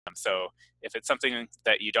So if it's something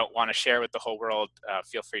that you don't want to share with the whole world,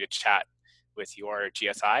 feel free to chat with your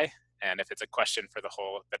GSI. And if it's a question for the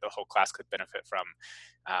whole class could benefit from,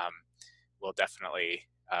 um, we'll definitely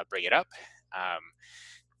bring it up.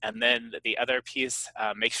 And then the other piece,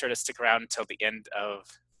 make sure to stick around until the end of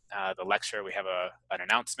the lecture. We have an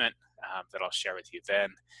announcement that I'll share with you then.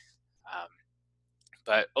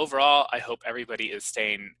 But overall, I hope everybody is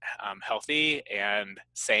staying healthy and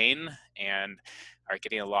sane and are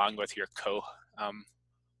getting along with your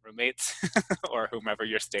roommates or whomever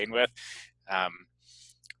you're staying with.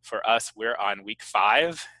 For us, we're on week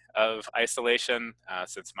 5 of isolation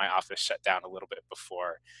since my office shut down a little bit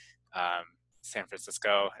before San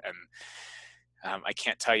Francisco. And I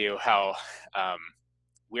can't tell you how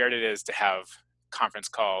weird it is to have conference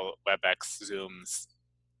call, WebEx, Zooms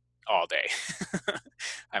all day.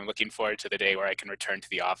 I'm looking forward to the day where I can return to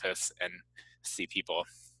the office and see people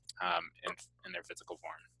in their physical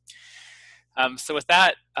form. So with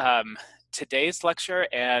that, today's lecture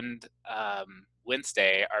and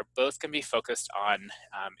Wednesday are both going to be focused on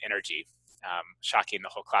energy. Shocking, the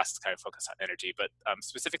whole class is kind of focused on energy, but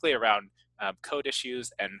specifically around code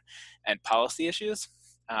issues and policy issues.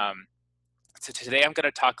 So today I'm going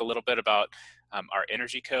to talk a little bit about our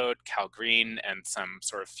energy code, Cal Green, and some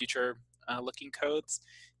sort of future looking codes.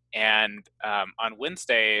 And on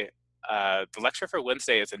Wednesday, the lecture for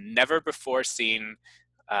Wednesday is a never before seen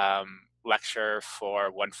lecture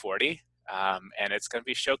for 140. And it's going to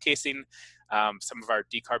be showcasing some of our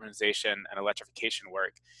decarbonization and electrification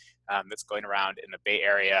work that's going around in the Bay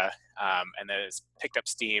Area and that has picked up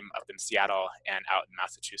steam up in Seattle and out in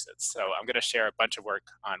Massachusetts. So I'm going to share a bunch of work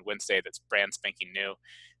on Wednesday that's brand spanking new.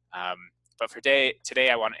 But for today,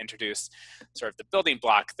 I want to introduce sort of the building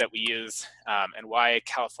block that we use and why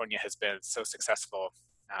California has been so successful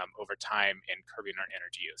over time in curbing our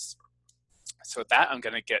energy use. So with that, I'm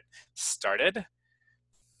going to get started.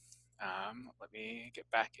 Let me get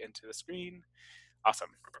back into the screen. Awesome.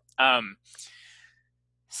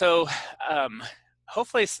 So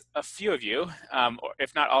hopefully a few of you, or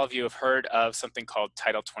if not all of you, have heard of something called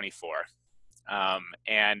Title 24.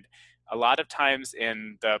 And a lot of times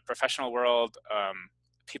in the professional world,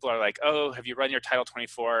 people are like, oh, have you run your Title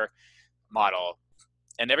 24 model?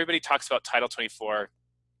 And everybody talks about Title 24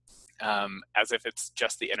 as if it's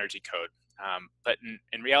just the energy code. But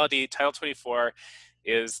in reality, Title 24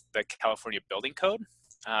 is the California Building Code.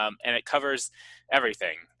 And it covers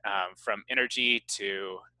everything from energy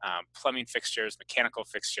to plumbing fixtures, mechanical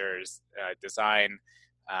fixtures, design.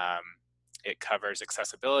 It covers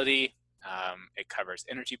accessibility. It covers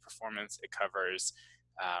energy performance. It covers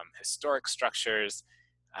historic structures.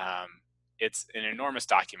 It's an enormous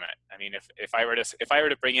document. I mean, if I were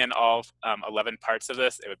to bring in all 11 parts of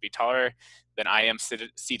this, it would be taller than I am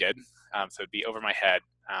seated. So it'd be over my head.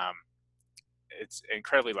 It's an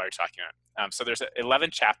incredibly large document. So there's 11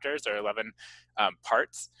 chapters or 11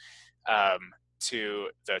 parts to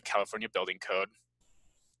the California Building Code.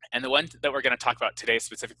 And the one that we're going to talk about today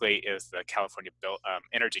specifically is the California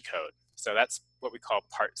Energy Code. So that's what we call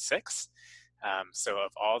Part 6. So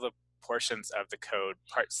of all the portions of the code,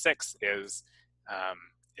 Part 6 is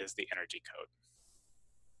the Energy Code.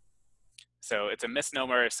 So it's a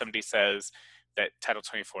misnomer if somebody says that Title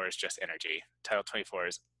 24 is just energy. Title 24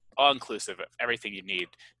 is all-inclusive of everything you need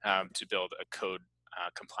to build a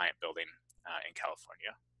code-compliant building in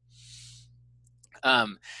California.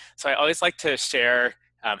 So I always like to share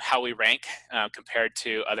how we rank compared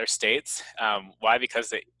to other states. Why?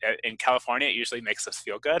 Because in California, it usually makes us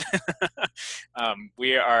feel good.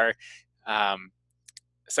 We are,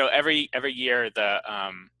 so every year, the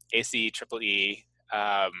ACEEE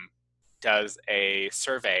does a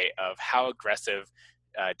survey of how aggressive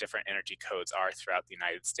different energy codes are throughout the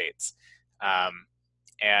United States.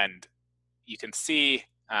 And you can see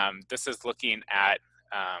this is looking at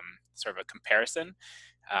sort of a comparison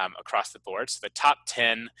across the board. So the top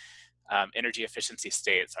 10 energy efficiency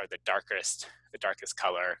states are the darkest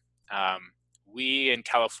color. We in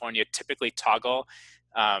California typically toggle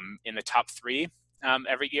in the top 3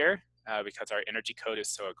 every year because our energy code is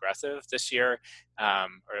so aggressive. This year,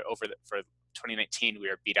 for 2019, we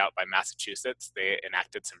were beat out by Massachusetts. They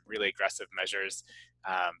enacted some really aggressive measures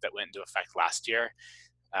that went into effect last year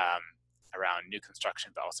around new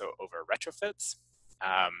construction, but also over retrofits.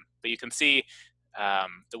 But you can see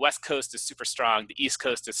the West Coast is super strong. The East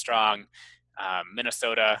Coast is strong.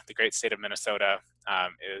 Minnesota, the great state of Minnesota,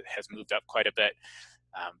 has moved up quite a bit.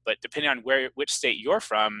 But depending on which state you're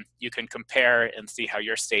from, you can compare and see how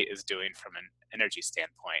your state is doing from an energy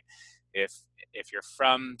standpoint. If you're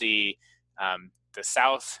from the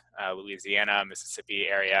South, Louisiana, Mississippi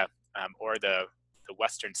area, or the the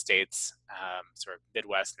western states, sort of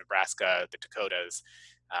Midwest, Nebraska, the Dakotas,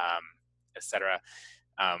 etc.,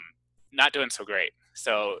 not doing so great.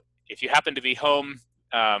 So if you happen to be home,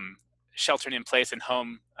 sheltering in place and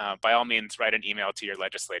home, by all means, write an email to your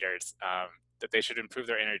legislators that they should improve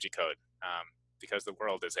their energy code, because the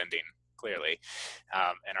world is ending, clearly,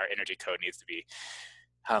 and our energy code needs to be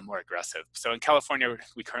more aggressive. So in California,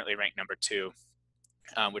 we currently rank #2,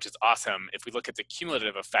 which is awesome. If we look at the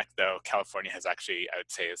cumulative effect, though, California has actually, I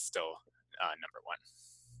would say, is still #1.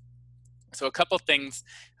 So a couple things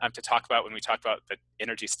to talk about when we talk about the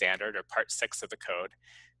energy standard, or Part 6 of the code.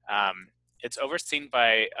 It's overseen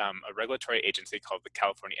by a regulatory agency called the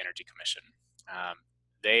California Energy Commission.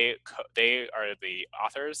 They are the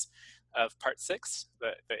authors of Part 6,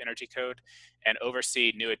 the energy code, and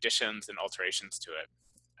oversee new additions and alterations to it.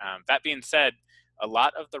 That being said, a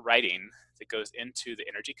lot of the writing that goes into the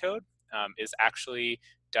energy code is actually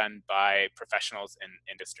done by professionals in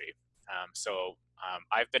industry.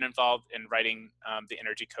 I've been involved in writing the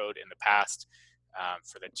energy code in the past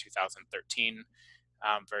for the 2013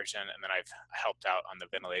 version, and then I've helped out on the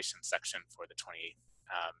ventilation section for the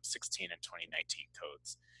 2016 and 2019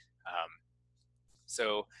 codes.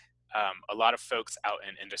 A lot of folks out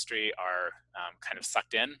in industry are kind of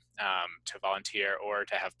sucked in to volunteer or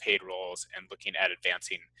to have paid roles and looking at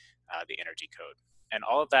advancing the energy code. And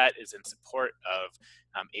all of that is in support of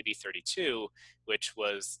AB 32, which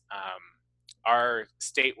was our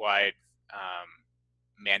statewide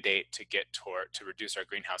mandate to get to reduce our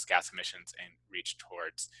greenhouse gas emissions and reach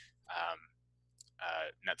towards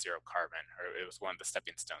net zero carbon, or it was one of the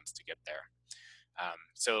stepping stones to get there.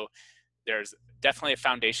 So there's definitely a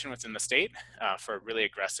foundation within the state for a really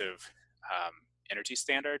aggressive energy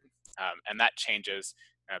standard, and that changes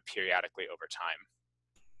periodically over time.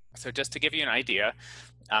 So just to give you an idea,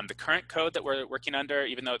 the current code that we're working under,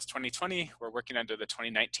 even though it's 2020, we're working under the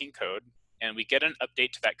 2019 code, and we get an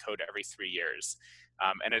update to that code every 3 years.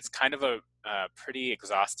 And it's kind of a pretty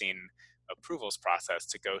exhausting approvals process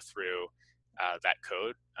to go through that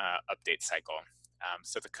code update cycle.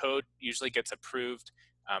 So the code usually gets approved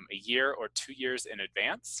a year or 2 years in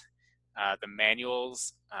advance. The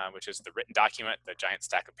manuals, which is the written document, the giant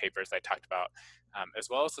stack of papers I talked about, as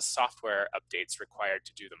well as the software updates required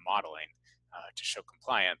to do the modeling to show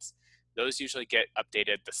compliance, those usually get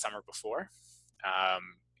updated the summer before.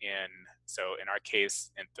 So in our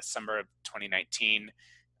case, in the summer of 2019,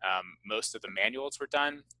 most of the manuals were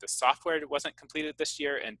done. The software wasn't completed this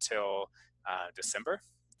year until December.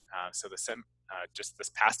 Just this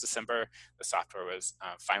past December, the software was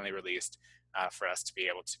finally released for us to be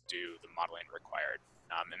able to do the modeling required.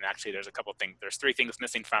 And actually, there's 3 things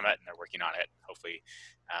missing from it, and they're working on it. Hopefully,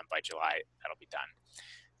 by July, that'll be done.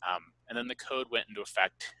 And then the code went into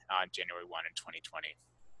effect on January 1 in 2020.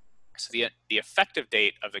 So the effective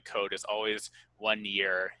date of the code is always 1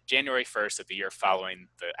 year, January 1st of the year following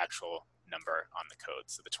the actual number on the code.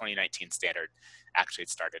 So the 2019 standard actually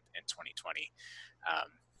started in 2020.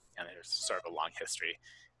 And there's sort of a long history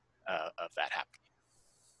of that happening.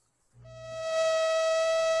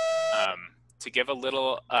 To give a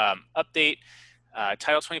little update,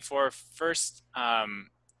 Title 24 first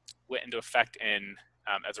went into effect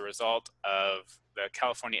as a result of the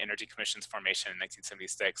California Energy Commission's formation in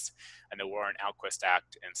 1976 and the Warren-Alquist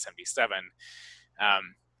Act in 77.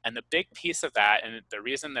 And the big piece of that, and the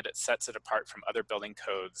reason that it sets it apart from other building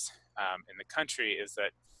codes in the country, is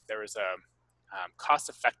that there was a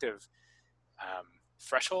cost-effective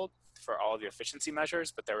threshold for all of the efficiency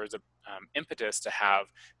measures, but there was an impetus to have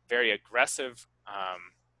very aggressive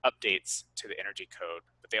updates to the energy code,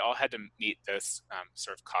 but they all had to meet this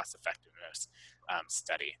sort of cost-effectiveness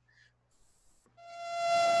study.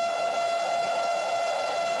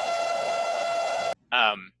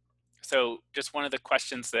 So just one of the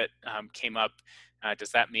questions that came up,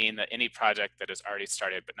 does that mean that any project that has already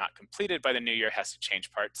started but not completed by the new year has to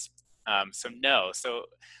change parts? So no. So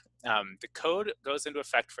the code goes into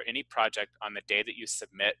effect for any project on the day that you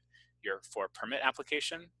submit your for permit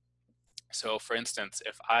application. So for instance,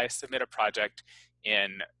 if I submit a project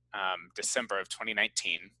in December of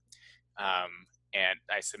 2019, and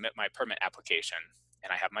I submit my permit application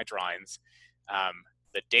and I have my drawings,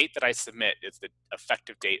 the date that I submit is the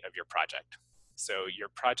effective date of your project. So your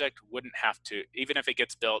project wouldn't have to, even if it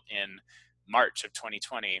gets built in March of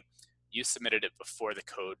 2020, you submitted it before the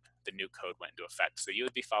new code went into effect. So you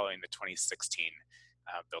would be following the 2016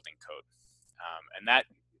 building code. And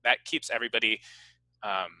that keeps everybody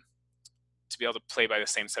to be able to play by the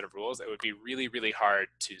same set of rules. It would be really, really hard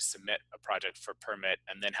to submit a project for permit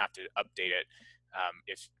and then have to update it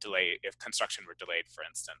if construction were delayed, for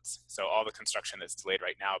instance. So all the construction that's delayed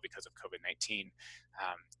right now because of COVID-19,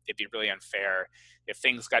 it'd be really unfair if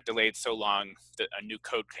things got delayed so long that a new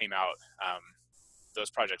code came out. Those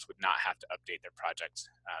projects would not have to update their project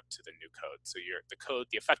to the new code. So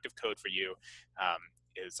the effective code for you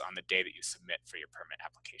is on the day that you submit for your permit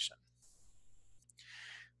application.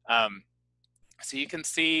 So you can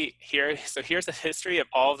see here, so here's a history of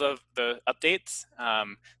all the updates.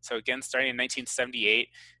 So again, starting in 1978,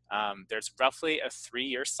 there's roughly a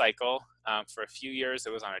 3-year cycle. For a few years,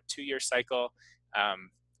 it was on a 2-year cycle.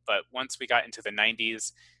 But once we got into the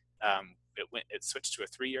 90s, it switched to a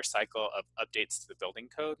 3-year cycle of updates to the building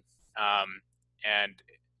code. And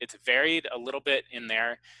it's varied a little bit in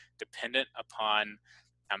there, dependent upon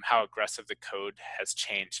how aggressive the code has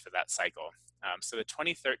changed for that cycle. So the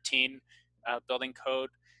 2013 building code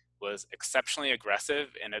was exceptionally aggressive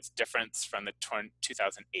in its difference from the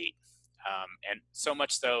 2008. And so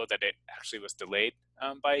much so that it actually was delayed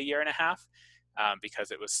by 1.5 years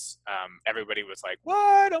because it was, everybody was like,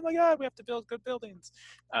 what? Oh my God, we have to build good buildings.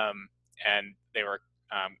 And they were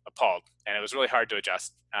appalled, and it was really hard to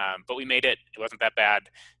adjust. But we made it. It wasn't that bad.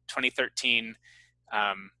 2013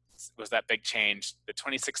 was that big change. The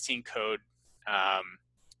 2016 code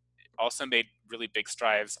also made really big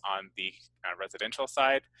strides on the residential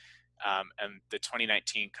side. And the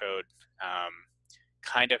 2019 code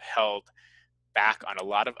kind of held back on a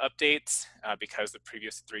lot of updates because the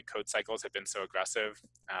previous 3 code cycles have been so aggressive.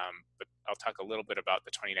 But I'll talk a little bit about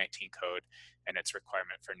the 2019 code and its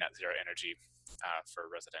requirement for net zero energy for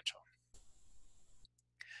residential.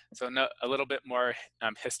 So a little bit more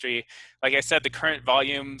history. Like I said, the current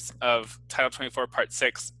volumes of Title 24 Part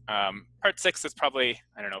 6, Part 6 is probably,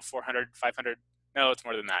 I don't know, 400, 500, no, it's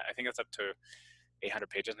more than that. I think it's up to 800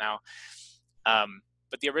 pages now.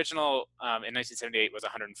 But the original in 1978 was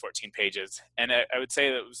 114 pages. And I would say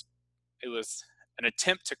that it was an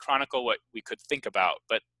attempt to chronicle what we could think about,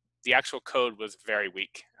 but the actual code was very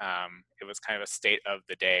weak. It was kind of a state of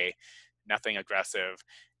the day, nothing aggressive.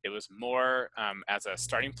 It was more as a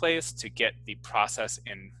starting place to get the process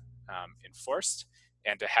enforced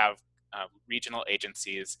and to have regional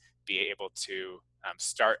agencies be able to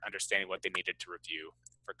start understanding what they needed to review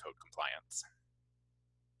for code compliance.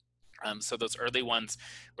 So those early ones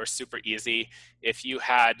were super easy. If you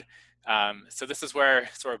had, so this is where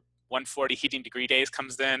sort of 140 heating degree days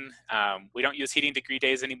comes in. We don't use heating degree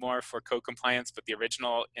days anymore for code compliance, but the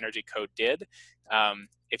original energy code did.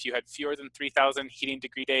 If you had fewer than 3,000 heating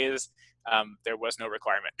degree days, there was no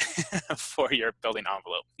requirement for your building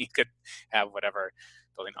envelope. You could have whatever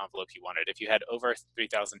building envelope you wanted. If you had over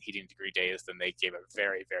 3,000 heating degree days, then they gave a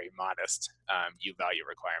very, very modest U value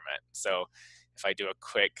requirement. So if I do a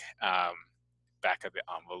quick back of the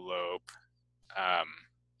envelope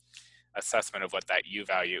assessment of what that U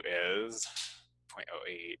value is,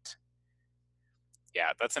 0.08.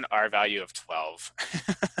 Yeah, that's an R value of 12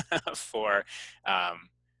 for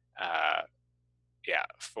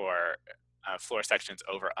floor sections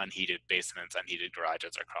over unheated basements, unheated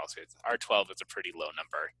garages, or crawl spaces. R12 is a pretty low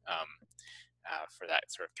number for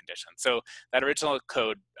that sort of condition. So that original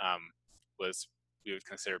code we would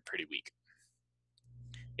consider pretty weak.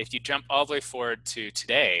 If you jump all the way forward to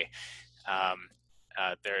today,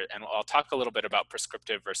 and I'll talk a little bit about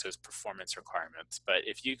prescriptive versus performance requirements, but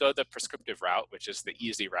if you go the prescriptive route, which is the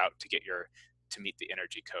easy route to meet the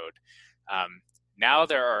energy code, now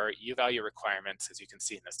there are U value requirements, as you can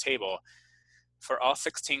see in this table, for all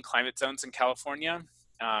 16 climate zones in California.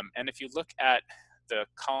 And if you look at the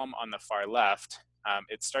column on the far left,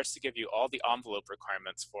 it starts to give you all the envelope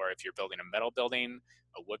requirements for if you're building a metal building,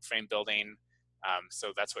 a wood frame building.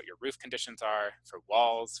 So that's what your roof conditions are for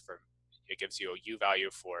walls. It gives you a U value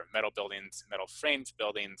for metal buildings, metal framed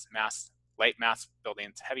buildings, light mass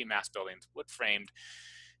buildings, heavy mass buildings, wood framed.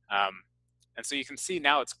 And so you can see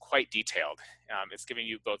now it's quite detailed. It's giving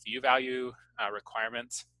you both U value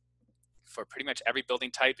requirements for pretty much every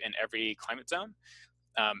building type in every climate zone,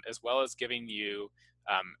 as well as giving you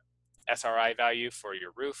SRI value for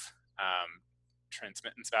your roof,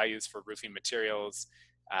 transmittance values for roofing materials,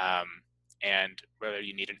 and whether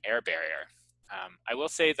you need an air barrier. I will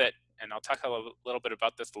say that, and I'll talk a little bit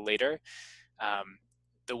about this later,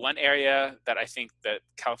 the one area that I think that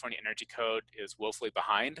California Energy Code is woefully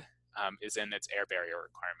behind is in its air barrier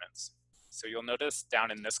requirements. So you'll notice down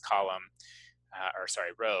in this column,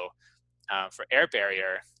 row, for air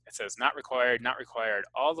barrier, it says not required,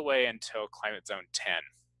 all the way until climate zone 10.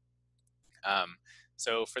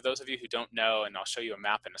 So for those of you who don't know, and I'll show you a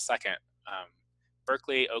map in a second,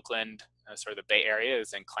 Berkeley, Oakland, sort of the Bay Area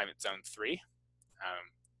is in climate zone 3.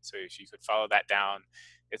 So if you could follow that down,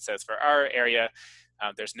 it says for our area,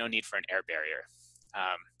 there's no need for an air barrier.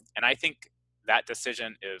 And I think that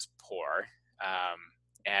decision is poor.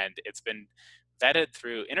 And it's been vetted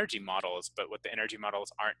through energy models, but what the energy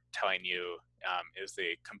models aren't telling you is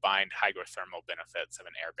the combined hygrothermal benefits of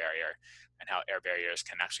an air barrier and how air barriers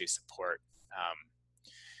can actually support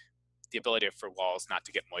the ability for walls not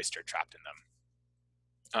to get moisture trapped in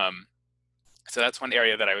them. So that's one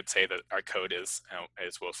area that I would say that our code is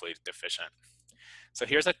woefully deficient. So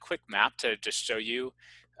here's a quick map to just show you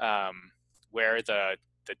where the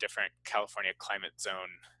different California climate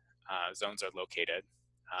zones are located.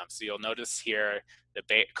 So you'll notice here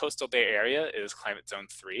the coastal Bay Area is climate zone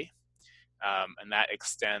 3, and that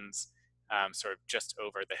extends sort of just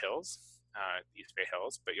over the hills, East Bay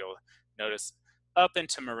Hills. But you'll notice up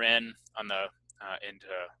into Marin on the into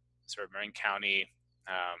sort of Marin County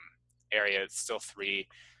area, it's still 3.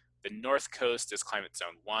 The North Coast is climate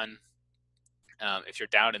zone 1. If you're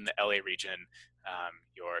down in the LA region,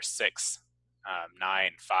 you're 6,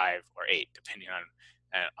 9, 5, or 8, depending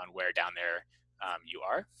on where down there you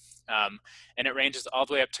are. And it ranges all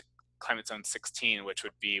the way up to climate zone 16, which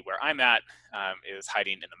would be where I'm at, is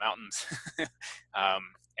hiding in the mountains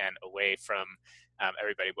and away from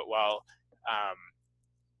everybody. But while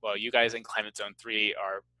you guys in climate zone 3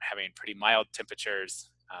 are having pretty mild temperatures,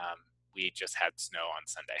 we just had snow on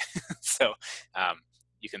Sunday. So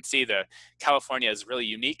you can see the California is really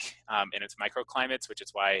unique in its microclimates, which is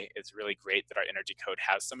why it's really great that our energy code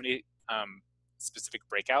has so many specific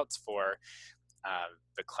breakouts for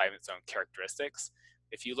the climate zone characteristics.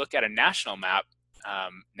 If you look at a national map,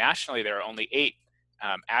 nationally there are only 8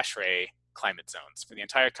 ASHRAE climate zones for the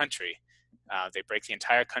entire country. They break the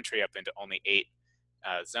entire country up into only 8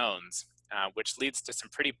 zones, which leads to some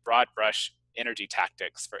pretty broad brush energy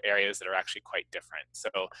tactics for areas that are actually quite different. So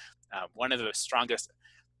one of the strongest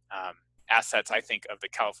assets, I think, of the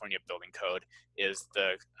California Building Code is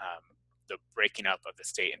the breaking up of the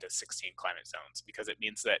state into 16 climate zones, because it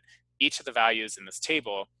means that each of the values in this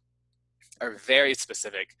table are very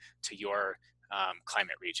specific to your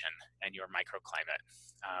climate region and your microclimate.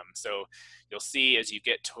 So you'll see as you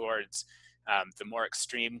get towards the more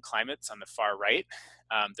extreme climates on the far right,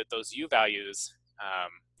 that those U values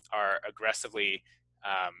are aggressively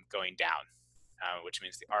going down, which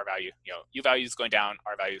means the R value, U value is going down,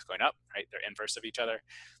 R value is going up, right? They're inverse of each other.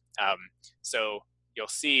 So you'll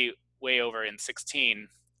see way over in 16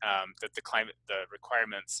 that the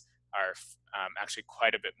requirements are actually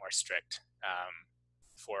quite a bit more strict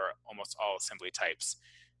for almost all assembly types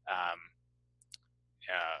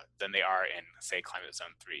than they are in, say, climate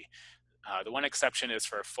zone 3. The one exception is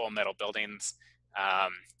for full metal buildings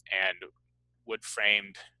and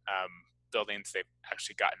wood-framed buildings. They've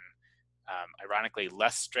actually gotten, ironically,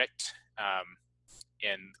 less strict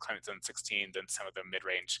in climate zone 16 than some of the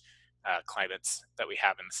mid-range climates that we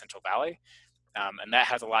have in the Central Valley. And that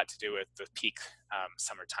has a lot to do with the peak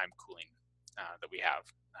summertime cooling that we have.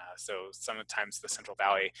 So sometimes the Central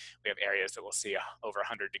Valley, we have areas that will see over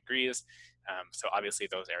 100 degrees. So obviously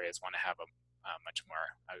those areas want to have a much more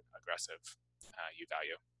aggressive U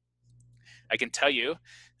value. I can tell you,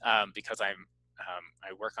 because I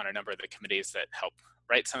work on a number of the committees that help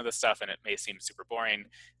write some of the stuff, and it may seem super boring,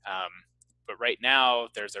 but right now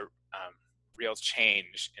there's a real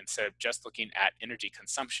change. Instead of just looking at energy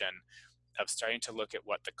consumption, of starting to look at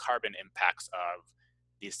what the carbon impacts of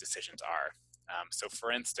these decisions are. So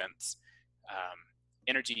for instance,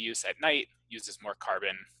 energy use at night uses more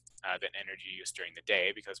carbon than energy use during the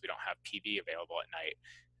day, because we don't have PV available at night.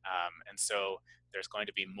 And so there's going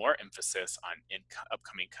to be more emphasis on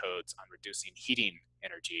upcoming codes on reducing heating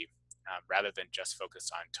energy rather than just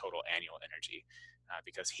focus on total annual energy,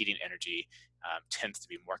 because heating energy tends to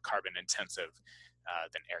be more carbon intensive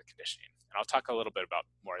than air conditioning. And I'll talk a little bit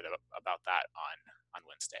more about that on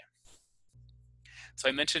Wednesday. So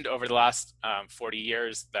I mentioned over the last 40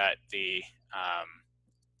 years that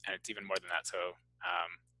and it's even more than that, so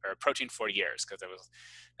or approaching 40 years, because it was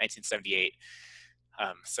 1978.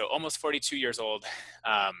 So almost 42 years old.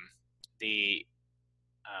 The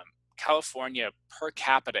California per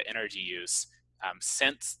capita energy use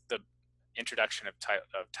since the introduction of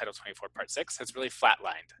Title 24 Part 6 has really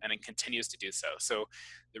flatlined, and it continues to do so. So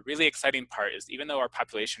the really exciting part is, even though our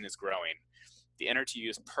population is growing, the energy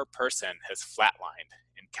use per person has flatlined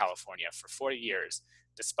in California for 40 years,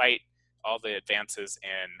 despite all the advances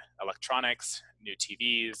in electronics, new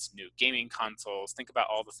TVs, new gaming consoles. Think about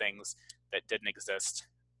all the things that didn't exist.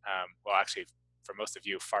 Well, actually, for most of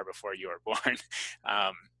you, far before you were born.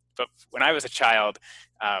 But when I was a child,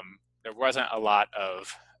 there wasn't a lot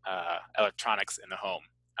of electronics in the home.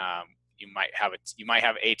 You might have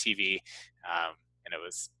a TV, and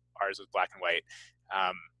ours was black and white.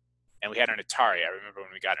 And we had an Atari. I remember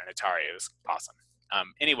when we got an Atari, it was awesome.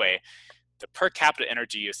 Anyway, the per capita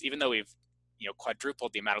energy use, even though we've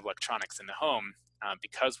quadrupled the amount of electronics in the home,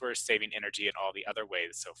 because we're saving energy in all the other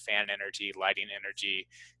ways, so fan energy, lighting energy,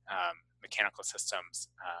 mechanical systems,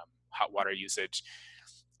 hot water usage,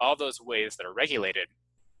 all those ways that are regulated,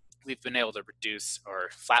 we've been able to reduce or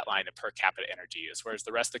flatline the per capita energy use, whereas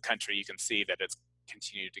the rest of the country, you can see that it's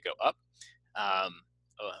continued to go up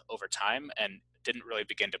over time and didn't really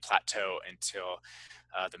begin to plateau until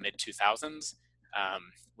the mid 2000s,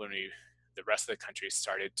 when the rest of the country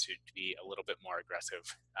started to be a little bit more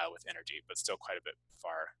aggressive with energy, but still quite a bit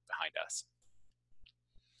far behind us.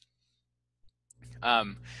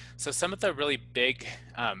 So some of the really big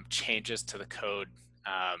changes to the code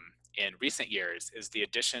in recent years is the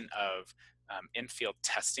addition of in-field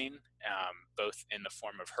testing, both in the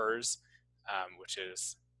form of HERS, which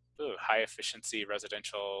is high efficiency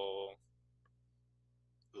residential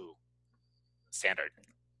standard.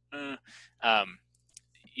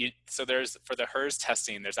 So for the HERS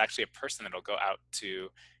testing, there's actually a person that'll go out to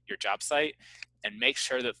your job site and make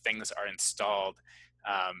sure that things are installed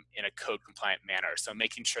in a code compliant manner. So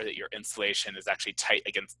making sure that your insulation is actually tight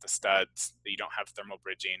against the studs, that you don't have thermal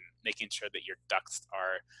bridging, making sure that your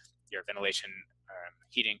ventilation,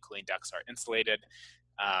 heating, cooling ducts are insulated,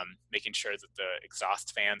 making sure that the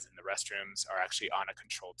exhaust fans in the restrooms are actually on a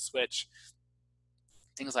controlled switch,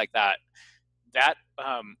 things like that. That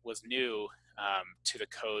was new to the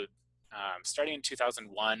code starting in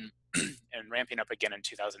 2001 and ramping up again in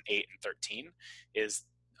 2008 and 13 is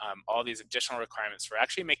all these additional requirements for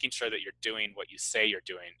actually making sure that you're doing what you say you're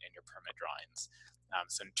doing in your permit drawings.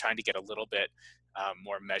 So trying to get a little bit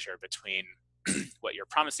more measure between what you're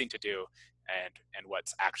promising to do and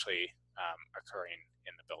what's actually occurring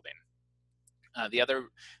in the building. The other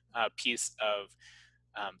piece of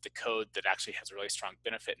the code that actually has a really strong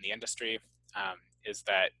benefit in the industry is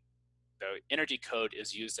that the energy code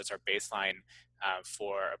is used as our baseline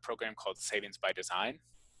for a program called Savings by Design.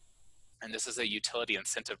 And this is a utility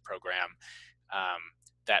incentive program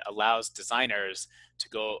that allows designers to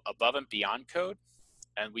go above and beyond code.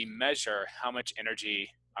 And we measure how much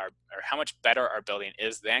energy or how much better our building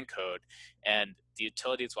is than code. And the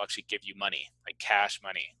utilities will actually give you money, like cash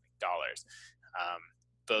money, like dollars,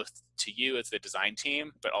 both to you as the design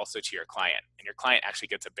team, but also to your client. And your client actually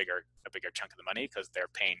gets a bigger chunk of the money because they're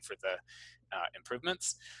paying for the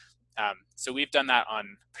improvements. So we've done that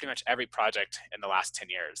on pretty much every project in the last 10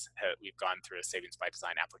 years. We've gone through a Savings by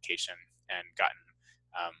Design application and gotten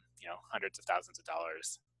hundreds of thousands of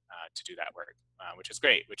dollars to do that work, which is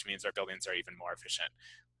great, which means our buildings are even more efficient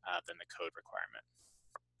than the code requirement.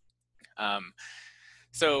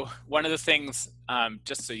 So one of the things,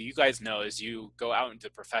 just so you guys know, as you go out into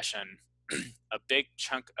the profession, a big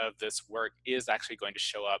chunk of this work is actually going to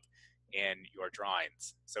show up in your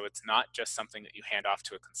drawings. So it's not just something that you hand off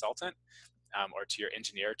to a consultant or to your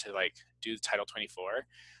engineer to do Title 24.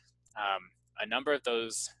 A number of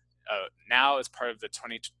those now, as part of the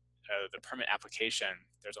permit application,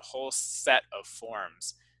 there's a whole set of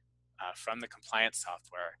forms from the compliance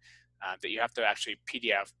software that you have to actually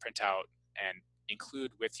PDF, print out, and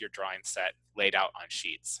include with your drawing set laid out on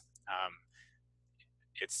sheets.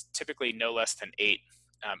 It's typically no less than 8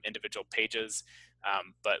 individual pages,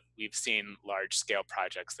 but we've seen large scale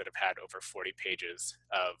projects that have had over 40 pages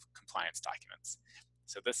of compliance documents.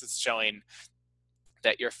 So this is showing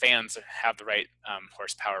that your fans have the right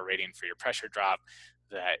horsepower rating for your pressure drop,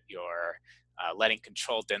 that your lighting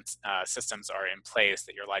control systems are in place,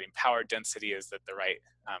 that your lighting power density is at the right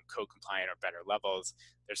code compliant or better levels.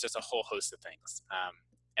 There's just a whole host of things.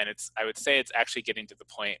 And I would say it's actually getting to the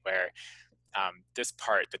point where this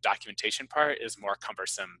part, the documentation part, is more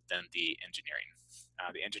cumbersome than the engineering.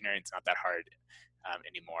 The engineering is not that hard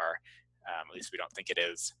anymore. At least we don't think it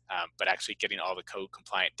is, but actually getting all the code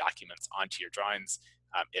compliant documents onto your drawings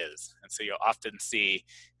is. And so you'll often see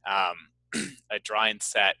a drawing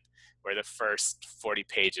set where the first 40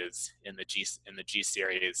 pages in the G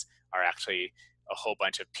series are actually a whole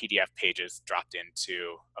bunch of PDF pages dropped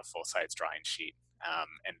into a full-size drawing sheet,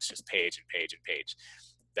 and it's just page and page and page.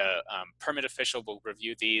 The permit official will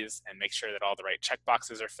review these and make sure that all the right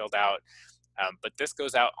checkboxes are filled out. But this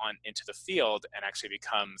goes out into the field and actually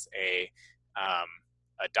becomes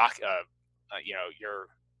your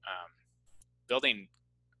building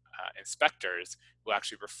inspectors will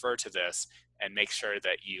actually refer to this and make sure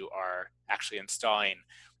that you are actually installing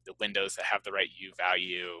the windows that have the right U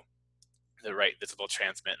value, the right visible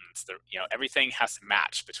transmittance. Everything has to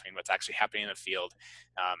match between what's actually happening in the field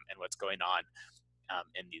and what's going on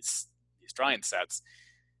in these drawing sets.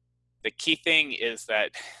 The key thing is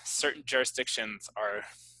that certain jurisdictions are,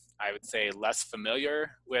 I would say, less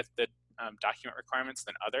familiar with the document requirements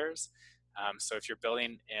than others. So if you're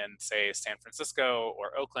building in, say, San Francisco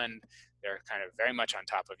or Oakland, they're kind of very much on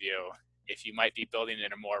top of you. If you might be building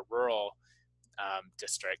in a more rural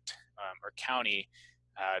district or county,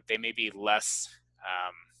 they may be less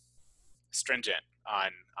stringent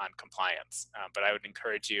on compliance. But I would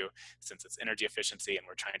encourage you, since it's energy efficiency and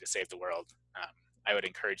we're trying to save the world, I would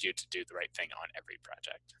encourage you to do the right thing on every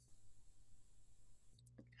project.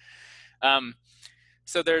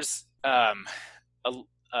 So there's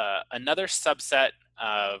another subset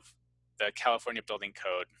of the California Building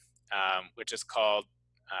Code, which is called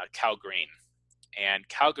Cal Green. And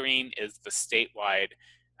Cal Green is the statewide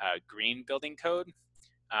green building code.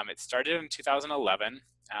 It started in 2011,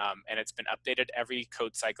 and it's been updated every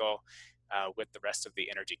code cycle with the rest of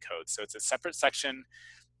the energy code. So it's a separate section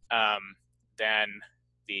than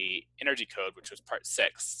the energy code, which was part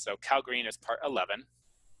 6. So Cal Green is part 11.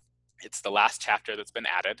 It's the last chapter that's been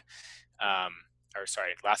added,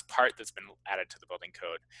 last part that's been added to the building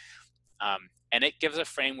code. And it gives a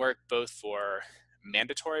framework both for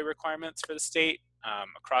mandatory requirements for the state,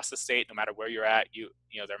 across the state, no matter where you're at, you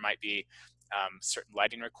know, there might be certain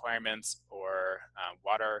lighting requirements or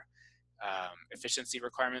water efficiency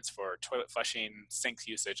requirements for toilet flushing, sink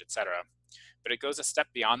usage, etc. But it goes a step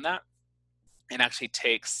beyond that and actually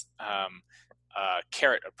takes a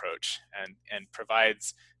carrot approach and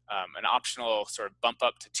provides an optional sort of bump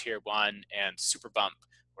up to tier 1 and super bump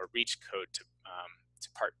or reach code to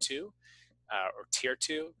part 2 or tier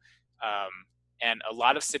 2. And a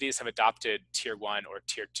lot of cities have adopted tier 1 or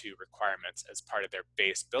tier 2 requirements as part of their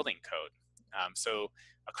base building code. So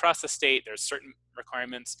across the state, there's certain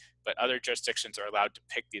requirements, but other jurisdictions are allowed to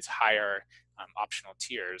pick these higher optional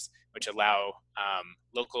tiers, which allow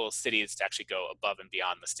local cities to actually go above and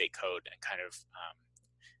beyond the state code and kind of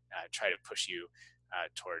try to push you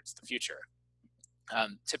towards the future.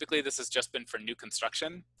 Typically, this has just been for new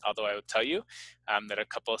construction, although I would tell you that a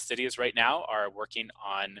couple of cities right now are working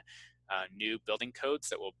on new building codes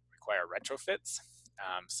that will require retrofits.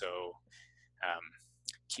 So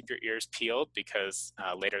keep your ears peeled, because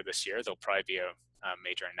later this year, there'll probably be a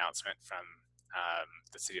major announcement from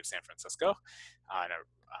the city of San Francisco on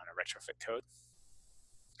a retrofit code.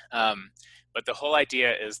 But the whole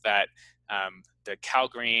idea is that the Cal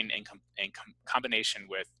Green in combination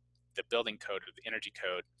with the building code or the energy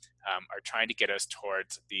code are trying to get us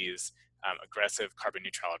towards these aggressive carbon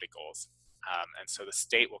neutrality goals. And so the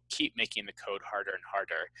state will keep making the code harder and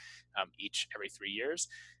harder every 3 years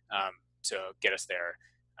to get us there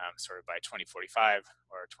sort of by 2045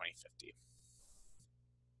 or 2050.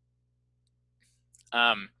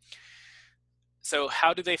 So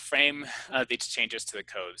how do they frame these changes to the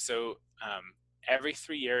code? So every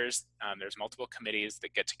 3 years, there's multiple committees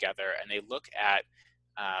that get together and they look at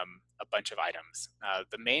a bunch of items.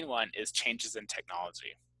 The main one is changes in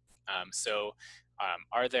technology.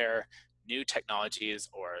 Are there new technologies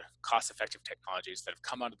or cost-effective technologies that have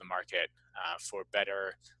come onto the market for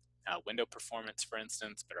better window performance, for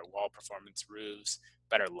instance, better wall performance, roofs,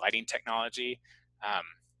 better lighting technology?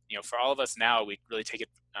 You know, for all of us now, we really take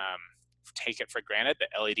it for granted that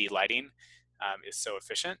LED lighting is so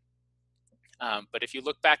efficient. But if you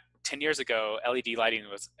look back 10 years ago, LED lighting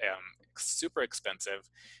was super expensive.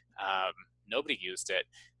 Nobody used it,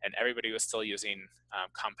 and everybody was still using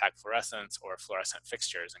compact fluorescents or fluorescent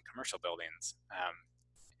fixtures in commercial buildings.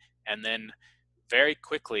 And then very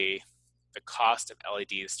quickly, the cost of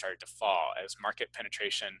LEDs started to fall as market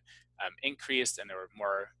penetration increased and there were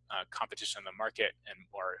more competition in the market and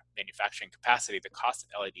more manufacturing capacity. The cost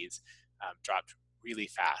of LEDs dropped really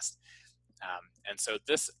fast. And so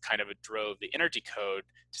this kind of drove the energy code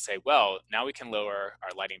to say, well, now we can lower our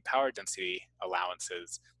lighting power density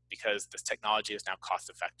allowances because this technology is now cost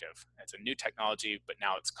effective. It's a new technology, but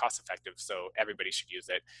now it's cost effective, so everybody should use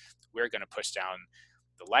it. We're going to push down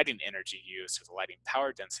the lighting energy use or the lighting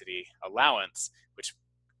power density allowance, which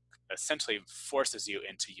essentially forces you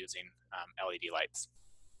into using LED lights.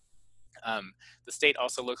 The state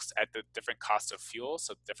also looks at the different costs of fuel,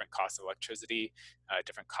 so different costs of electricity,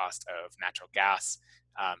 different cost of natural gas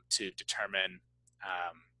to determine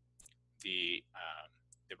the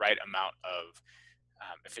right amount of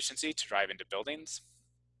efficiency to drive into buildings.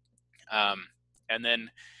 And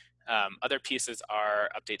then other pieces are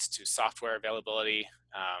updates to software availability.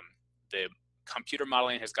 The computer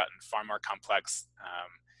modeling has gotten far more complex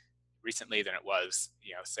recently than it was,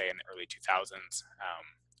 say in the early 2000s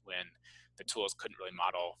when the tools couldn't really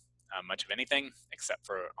model much of anything except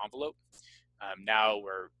for envelope. Now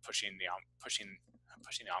we're pushing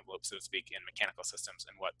pushing the envelope, so to speak, in mechanical systems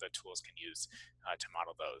and what the tools can use to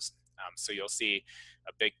model those. So you'll see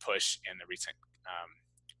a big push in the recent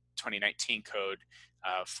 2019 code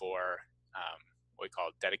for what we call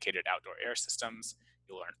dedicated outdoor air systems.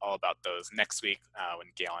 You'll learn all about those next week when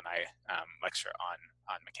Gail and I lecture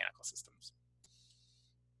on mechanical systems.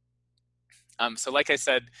 So like I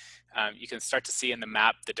said, you can start to see in the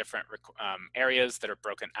map the different areas that are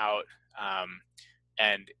broken out.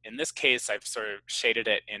 And in this case, I've sort of shaded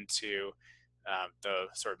it into the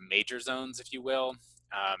sort of major zones, if you will.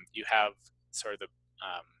 You have sort of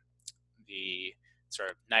the sort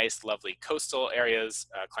of nice, lovely coastal areas,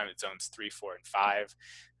 climate zones 3, 4, and 5.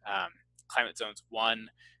 Climate zones 1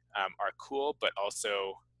 are cool, but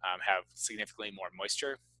also have significantly more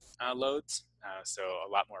moisture loads, so a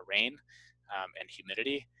lot more rain and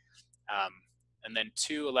humidity. And then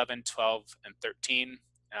 2, 11, 12, and 13,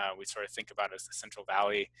 we sort of think about as the Central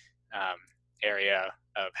Valley area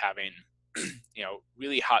of having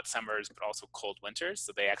really hot summers, but also cold winters.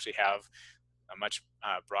 So they actually have a much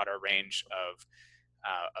broader range of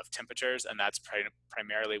temperatures, and that's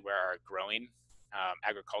primarily where our growing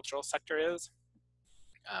agricultural sector is,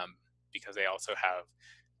 because they also have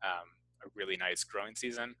a really nice growing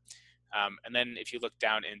season. And then if you look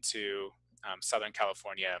down into Southern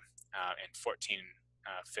California in 14,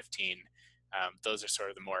 15, those are sort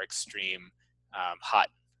of the more extreme hot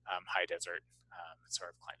high desert sort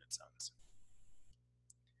of climate zones.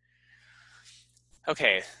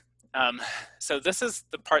 Okay, so this is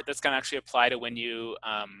the part that's going to actually apply to when you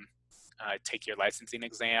take your licensing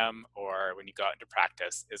exam or when you go out into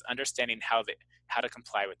practice, is understanding how to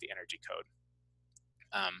comply with the energy code.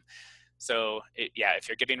 So if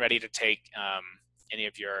you're getting ready to take any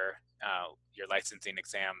of your licensing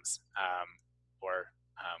exams or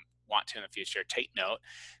want to in the future, take note,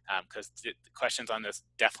 because the questions on this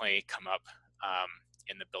definitely come up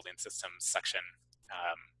in the building systems section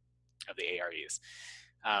of the AREs.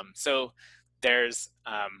 So there's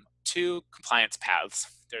 2 compliance paths.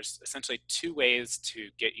 There's essentially 2 ways to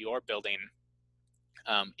get your building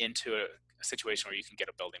into a situation where you can get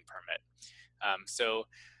a building permit.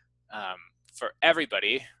 For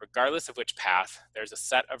everybody, regardless of which path, there's a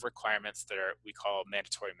set of requirements that we call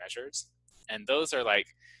mandatory measures. And those are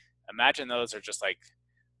like, imagine those are just like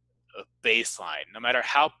a baseline. No matter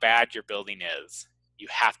how bad your building is, you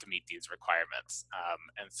have to meet these requirements.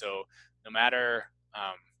 And so no matter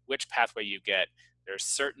which pathway you get, there's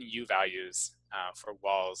certain U values for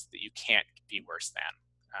walls that you can't be worse than,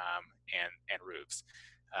 and roofs.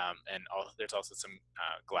 And there's also some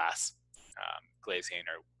glass glazing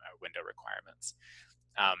or window requirements.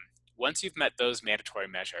 Once you've met those mandatory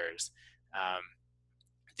measures,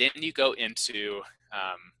 then you go into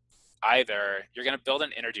either you're going to build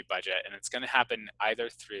an energy budget, and it's going to happen either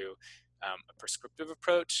through a prescriptive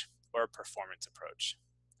approach or a performance approach.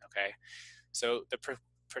 Okay, so the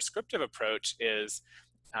prescriptive approach is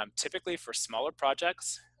typically for smaller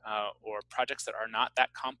projects or projects that are not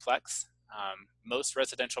that complex. Most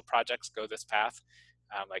residential projects go this path,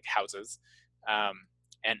 like houses,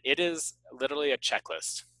 and it is literally a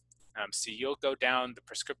checklist. So you'll go down the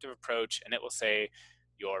prescriptive approach, and it will say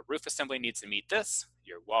your roof assembly needs to meet this,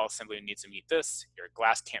 your wall assembly needs to meet this, your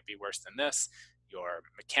glass can't be worse than this, your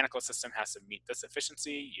mechanical system has to meet this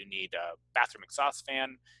efficiency, you need a bathroom exhaust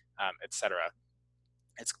fan, etc.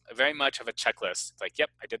 It's very much of a checklist. It's like,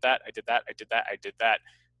 yep, I did that, I did that, I did that, I did that,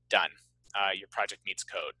 done. Your project meets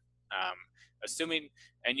code. Assuming,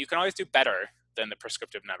 and you can always do better than the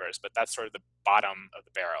prescriptive numbers, but that's sort of the bottom of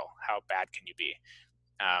the barrel. How bad can you be?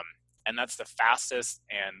 And that's the fastest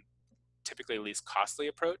and typically least costly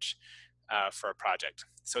approach for a project.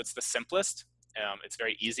 So it's the simplest. It's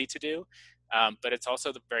very easy to do, but it's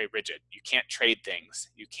also very rigid. You can't trade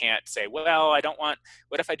things. You can't say, well, I don't want,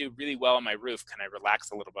 what if I do really well on my roof? Can I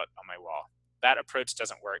relax a little bit on my wall? That approach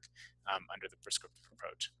doesn't work under the prescriptive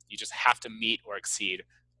approach. You just have to meet or exceed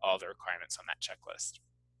all the requirements on that checklist.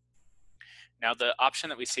 Now, the option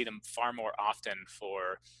that we see them far more often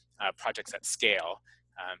for projects at scale.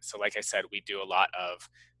 So like I said, we do a lot of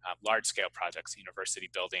large scale projects, university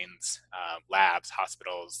buildings, labs,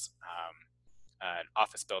 hospitals,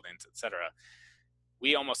 office buildings, etc.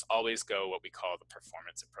 We almost always go what we call the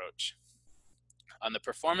performance approach. On the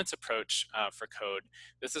performance approach for code,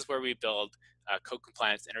 this is where we build a code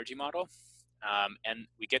compliance energy model, and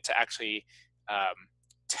we get to actually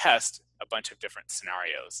test a bunch of different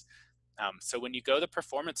scenarios. So when you go the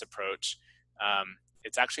performance approach,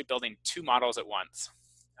 it's actually building 2 models at once.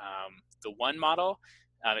 The one model,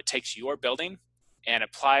 it takes your building and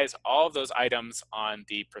applies all of those items on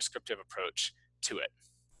the prescriptive approach to it,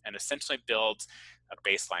 and essentially builds a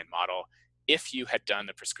baseline model if you had done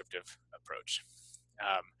the prescriptive approach.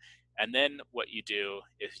 Um, and then what you do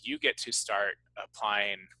is you get to start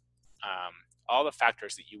applying all the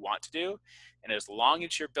factors that you want to do. And as long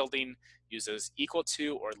as your building uses equal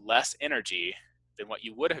to or less energy than what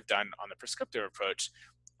you would have done on the prescriptive approach,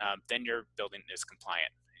 then your building is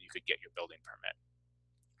compliant and you could get your building permit.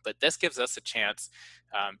 But this gives us a chance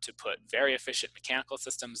to put very efficient mechanical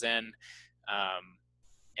systems in,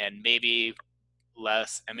 and maybe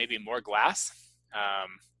less and maybe more glass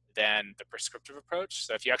than the prescriptive approach.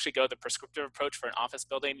 So if you actually go the prescriptive approach for an office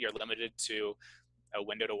building, you're limited to a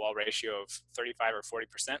window to wall ratio of 35 or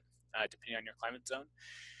 40%, depending on your climate zone.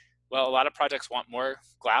 Well, a lot of projects want more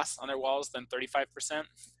glass on their walls than 35%.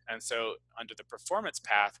 And so under the performance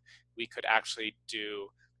path, we could actually do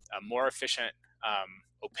a more efficient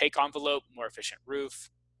opaque envelope, more efficient roof,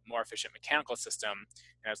 more efficient mechanical system.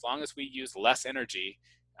 And as long as we use less energy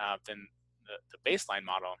than the baseline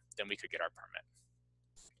model, then we could get our permit.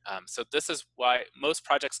 So this is why most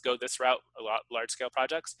projects go this route, a lot large-scale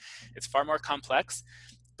projects. It's far more complex,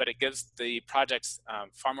 but it gives the projects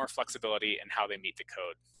far more flexibility in how they meet the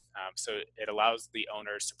code. So it allows the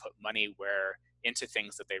owners to put money into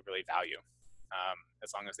things that they really value,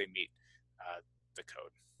 as long as they meet the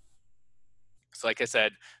code. So like I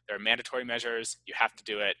said, there are mandatory measures. You have to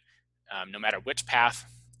do it no matter which path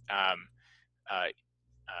you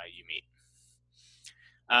meet.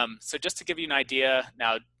 So just to give you an idea,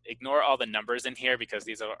 now ignore all the numbers in here because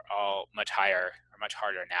these are all much higher or much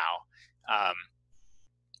harder now.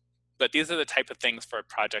 But these are the type of things for a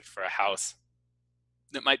project for a house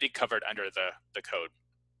that might be covered under the code.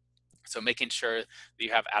 So making sure that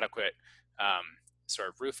you have adequate sort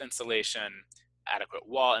of roof insulation, adequate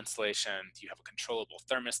wall insulation, you have a controllable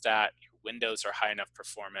thermostat, your windows are high enough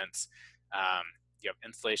performance, you have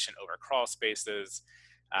insulation over crawl spaces,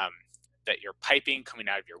 that your piping coming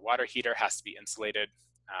out of your water heater has to be insulated.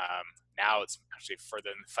 Now it's actually further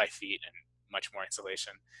than 5 feet and much more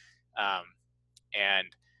insulation.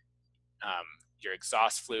 And your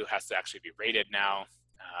exhaust flue has to actually be rated now.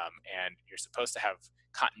 And you're supposed to have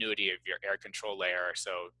continuity of your air control layer,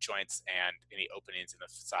 so joints and any openings in the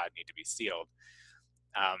facade need to be sealed.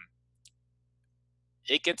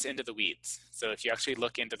 It gets into the weeds. So if you actually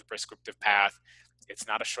look into the prescriptive path, it's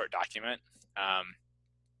not a short document.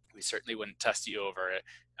 We certainly wouldn't test you over it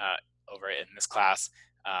in this class,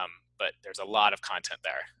 but there's a lot of content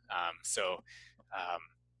there. So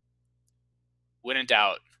when in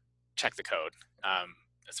doubt, check the code,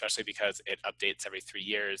 especially because it updates every 3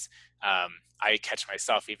 years. I catch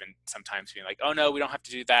myself even sometimes being like, oh no, we don't have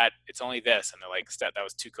to do that. It's only this. And they're like, that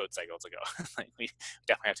was 2 code cycles ago. Like, we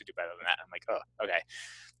definitely have to do better than that. I'm like, oh, okay.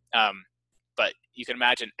 But you can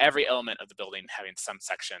imagine every element of the building having some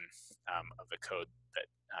section of the code that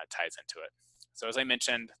ties into it. So as I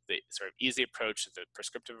mentioned, the sort of easy approach is the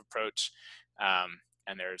prescriptive approach,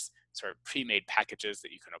 and there's sort of pre-made packages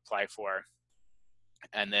that you can apply for.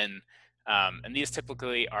 And then, and these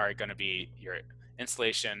typically are going to be your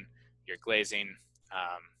insulation, your glazing.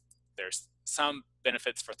 There's some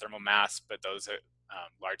benefits for thermal mass, but those are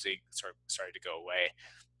largely sort of starting to go away.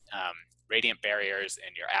 Radiant barriers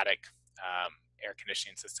in your attic, air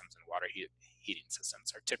conditioning systems, and water heating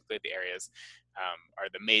systems are typically the areas, are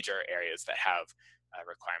the major areas that have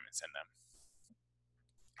requirements in them.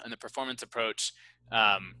 And the performance approach,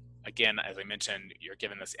 again, as I mentioned, you're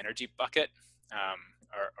given this energy bucket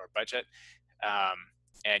or budget,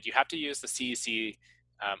 and you have to use the CEC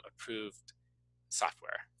approved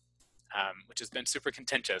software, which has been super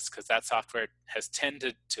contentious because that software has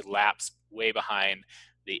tended to lapse way behind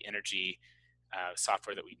the energy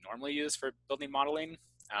software that we normally use for building modeling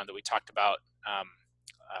that we talked about a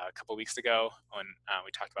couple weeks ago when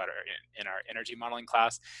we talked about in our energy modeling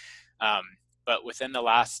class. But within the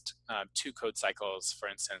last 2 code cycles, for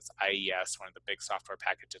instance, IES, one of the big software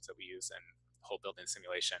packages that we use in whole building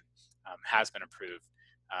simulation, has been approved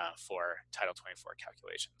for Title 24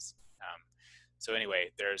 calculations. So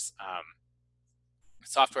anyway, there's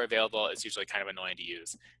software available. It's usually kind of annoying to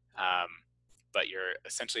use, but you're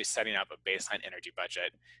essentially setting up a baseline energy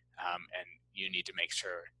budget, and you need to make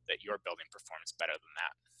sure that your building performs better than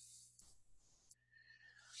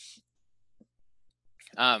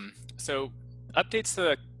that. So updates to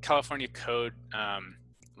the California code,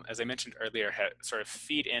 as I mentioned earlier, sort of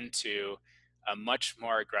feed into a much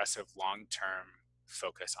more aggressive long-term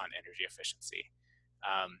focus on energy efficiency.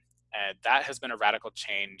 And that has been a radical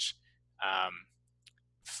change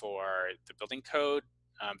for the building code,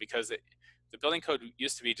 because the building code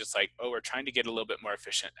used to be just like, oh, we're trying to get a little bit more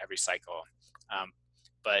efficient every cycle.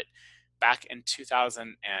 But back in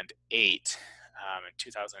 2008 and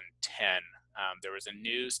 2010, there was a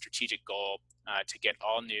new strategic goal to get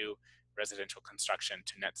all new residential construction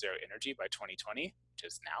to net zero energy by 2020, which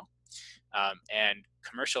is now, and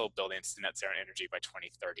commercial buildings to net zero energy by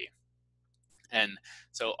 2030. And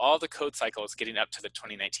so all the code cycles getting up to the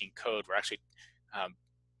 2019 code were actually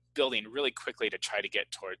building really quickly to try to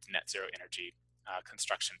get towards net zero energy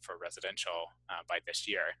construction for residential by this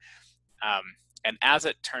year. And as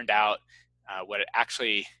it turned out, what it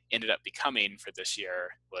actually ended up becoming for this year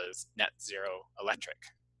was net zero electric.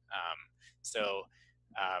 So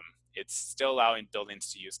it's still allowing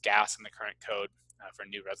buildings to use gas in the current code for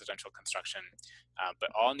new residential construction, but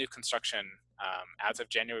all new construction as of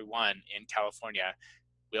January 1 in California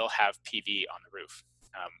will have PV on the roof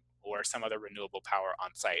or some other renewable power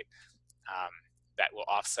on site that will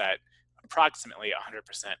offset approximately 100%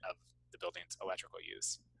 of the building's electrical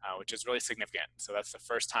use, which is really significant. So that's the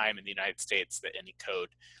first time in the United States that any code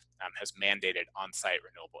has mandated on-site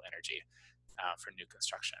renewable energy for new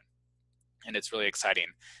construction. And it's really exciting.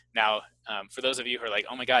 Now, for those of you who are like,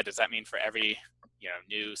 oh my God, does that mean for every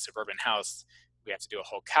new suburban house, we have to do a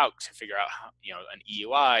whole calc to figure out how, an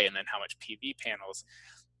EUI and then how much PV panels?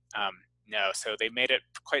 No, so they made it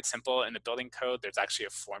quite simple in the building code. There's actually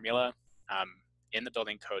a formula in the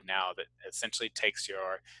building code now that essentially takes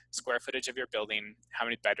your square footage of your building, how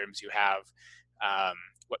many bedrooms you have,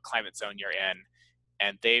 what climate zone you're in,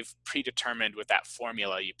 and they've predetermined with that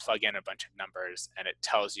formula, you plug in a bunch of numbers and it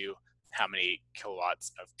tells you how many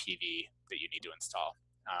kilowatts of PV that you need to install.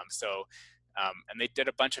 And they did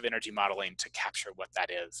a bunch of energy modeling to capture what that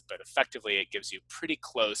is, but effectively it gives you pretty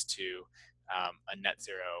close to a net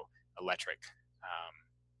zero electric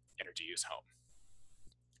energy use home.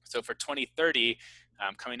 So for 2030,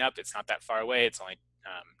 coming up, it's not that far away, it's only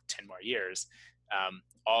 10 more years,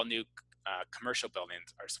 all new commercial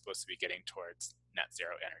buildings are supposed to be getting towards net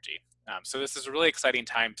zero energy. So this is a really exciting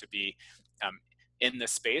time to be in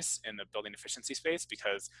this space, in the building efficiency space,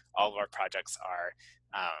 because all of our projects are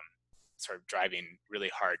sort of driving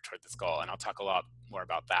really hard toward this goal. And I'll talk a lot more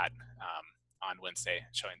about that on Wednesday,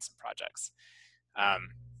 showing some projects.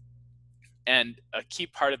 And a key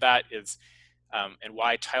part of that is, and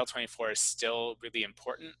why Title 24 is still really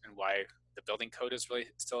important and why the building code is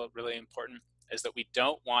still really important, is that we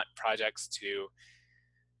don't want projects to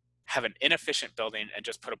have an inefficient building and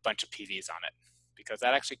just put a bunch of PVs on it, because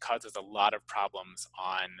that actually causes a lot of problems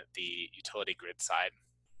on the utility grid side.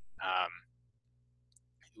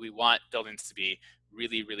 We want buildings to be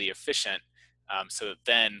really, really efficient so that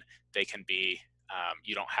then they can be,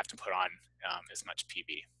 you don't have to put on as much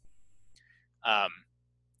PV.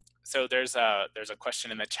 So there's a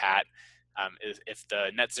question in the chat, if the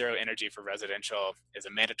net zero energy for residential is a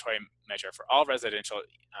mandatory measure for all residential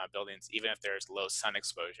buildings, even if there's low sun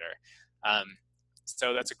exposure.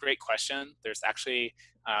 So that's a great question. There's actually,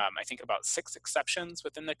 I think, about 6 exceptions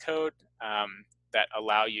within the code that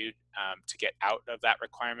allow you to get out of that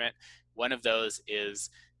requirement. One of those is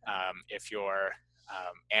if your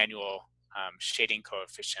annual shading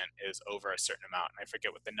coefficient is over a certain amount. And I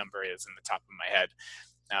forget what the number is in the top of my head.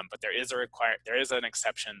 But there is an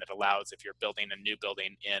exception that allows, if you're building a new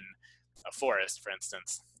building in a forest, for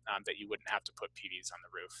instance, that you wouldn't have to put PVs on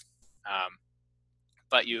the roof.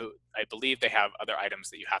 But I believe they have other items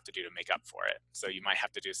that you have to do to make up for it. So you might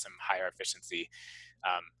have to do some higher efficiency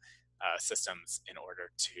systems in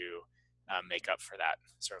order to make up for that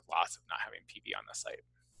sort of loss of not having PV on the site.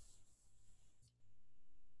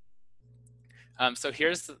 So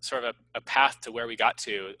here's sort of a path to where we got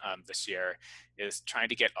to this year, is trying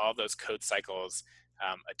to get all those code cycles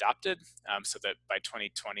adopted so that by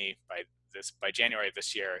 2020, by January of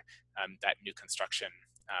this year, that new construction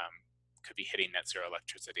could be hitting net zero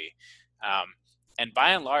electricity. And by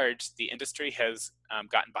and large, the industry has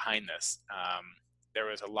gotten behind this. There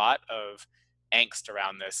was a lot of angst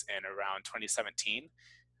around this in around 2017.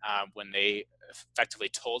 When they effectively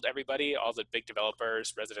told everybody, all the big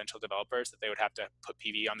developers, residential developers, that they would have to put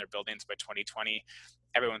PV on their buildings by 2020,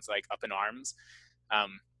 everyone's like up in arms.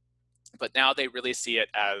 But now they really see it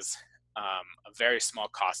as a very small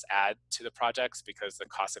cost add to the projects because the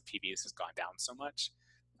cost of PVs has gone down so much.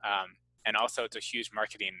 And also it's a huge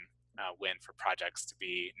marketing win for projects to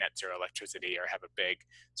be net zero electricity or have a big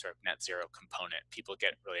sort of net zero component. People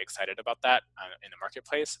get really excited about that in the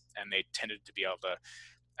marketplace, and they tended to be able to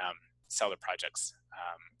sell their projects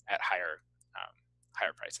at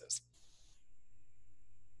higher prices.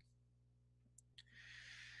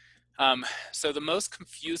 So the most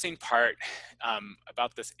confusing part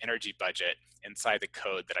about this energy budget inside the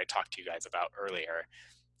code that I talked to you guys about earlier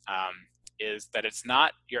is that it's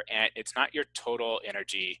not your total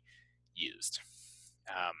energy used.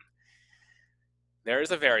 There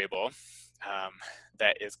is a variable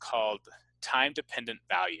that is called time-dependent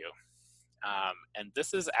value. And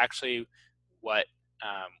this is actually what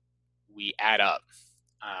we add up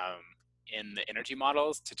in the energy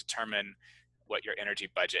models to determine what your energy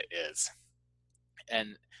budget is.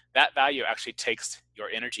 And that value actually takes your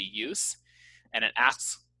energy use and it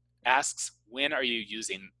asks when are you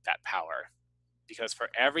using that power? Because for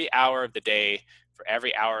every hour of the day, for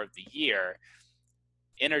every hour of the year,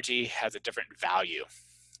 energy has a different value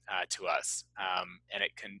to us, and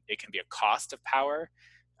it can be a cost of power.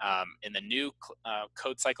 In the new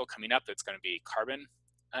code cycle coming up, it's going to be carbon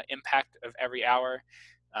impact of every hour,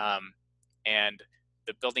 and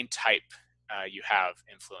the building type you have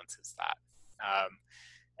influences that.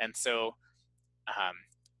 And so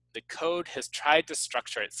the code has tried to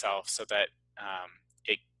structure itself so that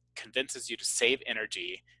it convinces you to save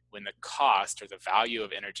energy when the cost or the value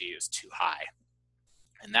of energy is too high.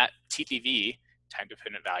 And that TDV,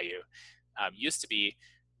 time-dependent value, used to be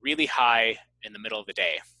really high in the middle of the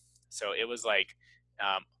day. So it was like,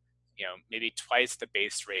 maybe twice the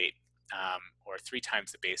base rate or 3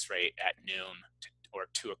 times the base rate at noon or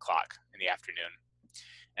 2 o'clock in the afternoon.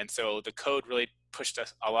 And so the code really pushed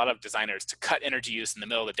a lot of designers to cut energy use in the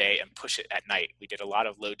middle of the day and push it at night. We did a lot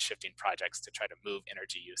of load shifting projects to try to move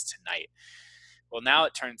energy use to night. Well, now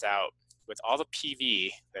it turns out with all the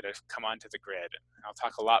PV that have come onto the grid, and I'll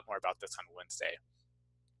talk a lot more about this on Wednesday,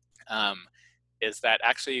 is that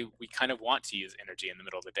actually we kind of want to use energy in the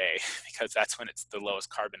middle of the day because that's when it's the lowest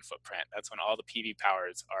carbon footprint. That's when all the PV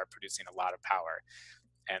powers are producing a lot of power.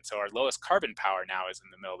 And so our lowest carbon power now is in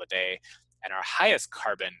the middle of the day, and our highest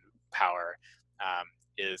carbon power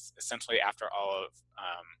is essentially after all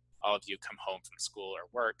of you come home from school or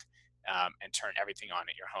work and turn everything on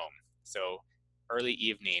at your home. So early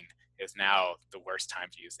evening is now the worst time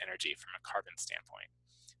to use energy from a carbon standpoint.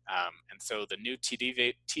 And so the new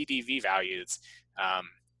TDV values,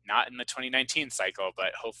 not in the 2019 cycle,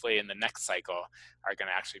 but hopefully in the next cycle, are going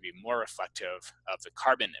to actually be more reflective of the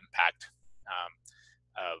carbon impact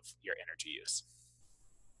of your energy use.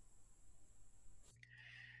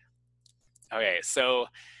 Okay, so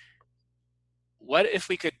what if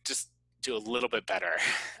we could just do a little bit better?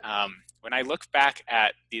 When I look back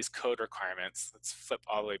at these code requirements, let's flip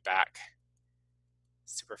all the way back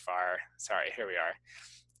super far. Sorry, here we are.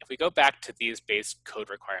 If we go back to these base code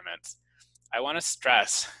requirements, I want to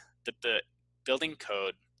stress that the building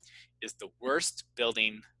code is the worst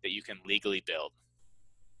building that you can legally build.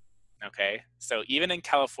 Okay, so even in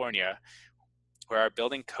California, where our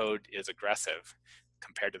building code is aggressive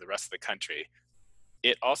compared to the rest of the country,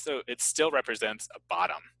 it still represents a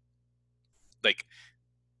bottom. Like,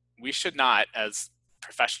 we should not, as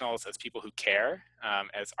professionals, as people who care,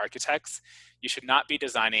 as architects, you should not be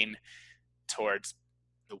designing towards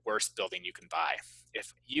the worst building you can buy.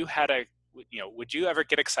 If you had would you ever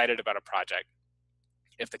get excited about a project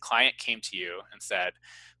if the client came to you and said,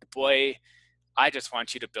 boy, I just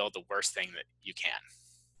want you to build the worst thing that you can?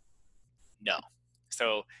 No.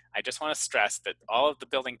 So I just want to stress that all of the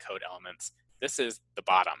building code elements, this is the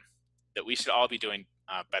bottom, that we should all be doing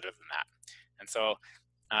better than that. And so,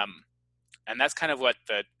 and that's kind of what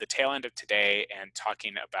the tail end of today and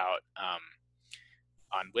talking about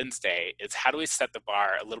on Wednesday is, how do we set the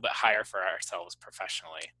bar a little bit higher for ourselves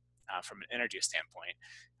professionally from an energy standpoint?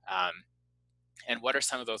 And what are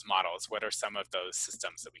some of those models? What are some of those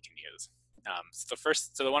systems that we can use?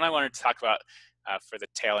 So the one I wanted to talk about for the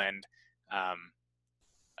tail end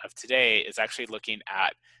of today is actually looking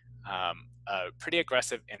at a pretty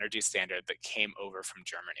aggressive energy standard that came over from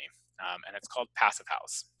Germany, and it's called Passive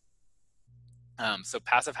House. So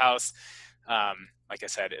Passive House, like I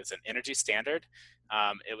said, is an energy standard.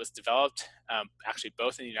 It was developed actually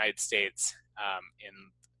both in the United States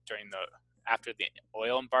after the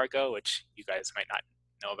oil embargo, which you guys might not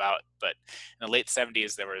know about, but in the late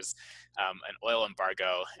 70s there was an oil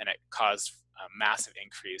embargo, and it caused a massive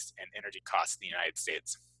increase in energy costs in the United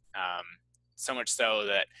States. So much so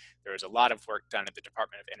that there was a lot of work done at the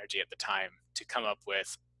Department of Energy at the time to come up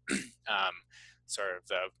with sort of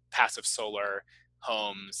the passive solar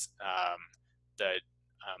homes, the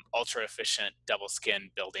ultra efficient double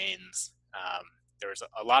skin buildings. There was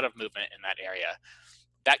a lot of movement in that area.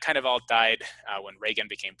 That kind of all died when Reagan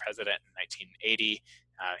became president in 1980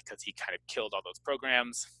 because he kind of killed all those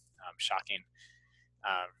programs. Shocking.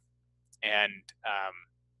 And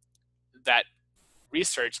that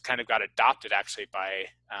research kind of got adopted actually by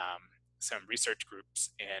some research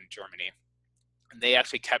groups in Germany. And they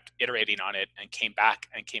actually kept iterating on it and came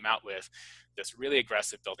out with this really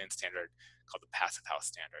aggressive building standard called the Passive House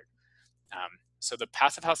standard. So the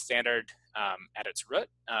Passive House Standard at its root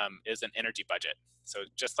is an energy budget. So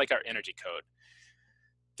just like our energy code.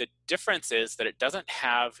 The difference is that it doesn't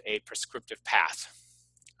have a prescriptive path.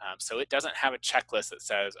 So it doesn't have a checklist that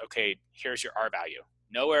says, okay, here's your R value.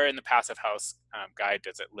 Nowhere in the Passive House guide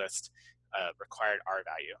does it list a required R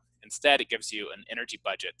value. Instead, it gives you an energy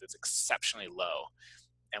budget that's exceptionally low.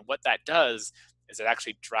 And what that does is it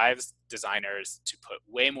actually drives designers to put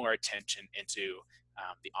way more attention into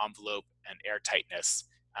the envelope and air tightness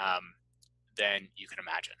than you can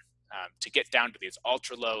imagine. To get down to these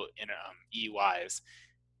ultra low EUIs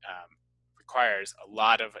requires a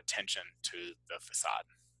lot of attention to the facade.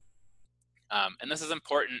 And this is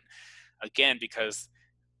important, again, because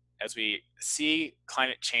as we see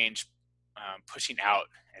climate change pushing out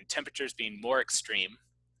and temperatures being more extreme,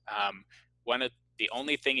 one of the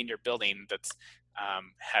only thing in your building that's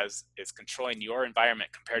is controlling your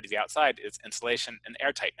environment compared to the outside is insulation and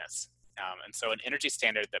air tightness. And so an energy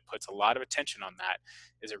standard that puts a lot of attention on that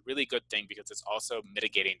is a really good thing because it's also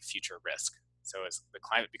mitigating future risk. So as the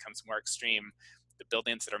climate becomes more extreme, the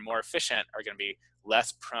buildings that are more efficient are going to be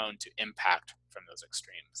less prone to impact from those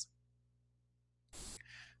extremes.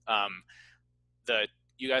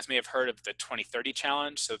 You guys may have heard of the 2030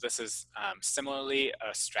 challenge. So this is similarly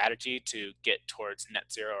a strategy to get towards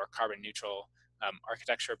net zero or carbon neutral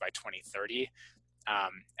architecture by 2030.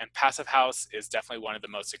 And Passive House is definitely one of the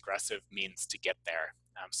most aggressive means to get there.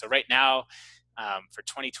 So right now, for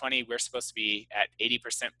 2020, we're supposed to be at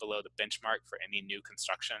 80% below the benchmark for any new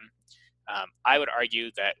construction. I would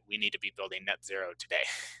argue that we need to be building net zero today.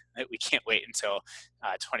 We can't wait until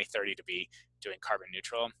 2030 to be doing carbon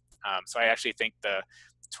neutral. So I actually think the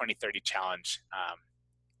 2030 challenge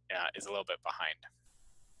is a little bit behind.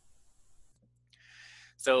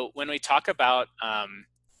 So when we talk about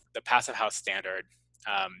the Passive House Standard,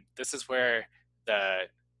 this is where the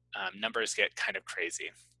numbers get kind of crazy.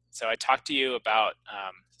 So I talked to you about,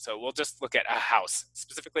 so we'll just look at a house,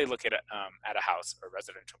 specifically look at a house or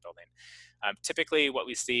residential building. Typically what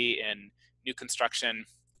we see in new construction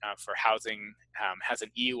for housing has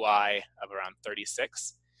an EUI of around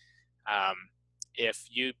 36. If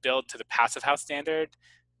you build to the Passive House Standard,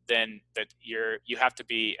 then you have to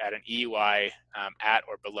be at an EUI at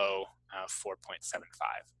or below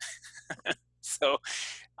 4.75. So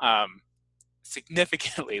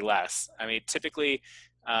significantly less. I mean, typically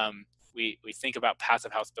we think about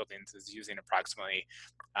Passive House buildings as using approximately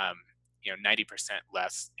 90%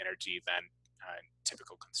 less energy than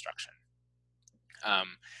typical construction.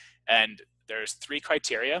 And there's 3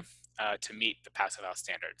 criteria to meet the Passive House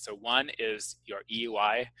Standard. So one is your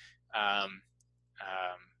EUI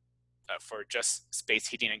for just space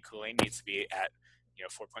heating and cooling needs to be at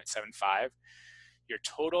 4.75. Your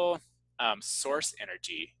total source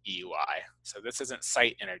energy EUI, so this isn't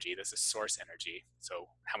site energy, this is source energy, so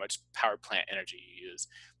how much power plant energy you use,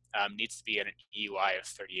 needs to be at an EUI of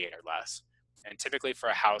 38 or less. And typically for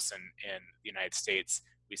a house in the United States,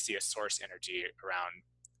 we see a source energy around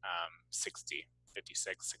 60,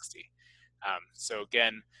 56, 60. So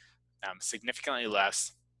again, significantly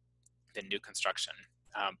less than new construction.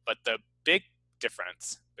 But the big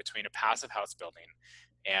difference between a Passive House building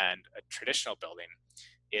and a traditional building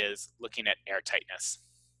is looking at air tightness.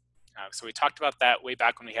 So we talked about that way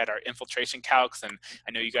back when we had our infiltration calcs, and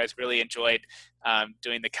I know you guys really enjoyed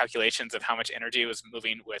doing the calculations of how much energy was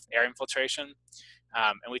moving with air infiltration.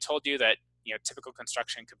 And we told you that typical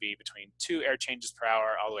construction could be between 2 air changes per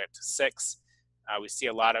hour all the way up to 6. We see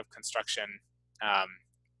a lot of construction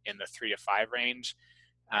in the 3 to 5 range,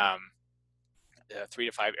 3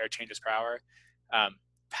 to 5 air changes per hour.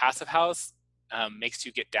 Passive House makes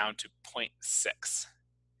you get down to 0.6.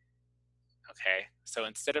 Okay, so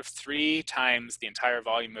instead of 3 times the entire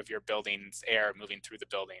volume of your building's air moving through the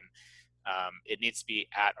building, it needs to be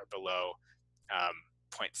at or below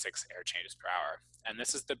 0.6 air changes per hour. And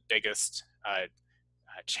this is the biggest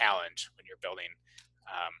challenge when you're building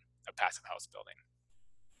a Passive House building.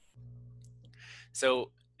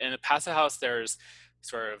 So in a Passive House, there's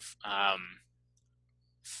sort of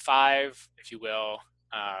 5, if you will,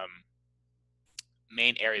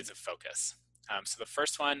 main areas of focus. So the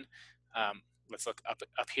first one, let's look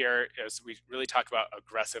up here, as we really talk about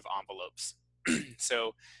aggressive envelopes.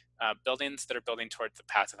 So buildings that are building towards the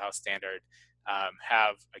Passive House Standard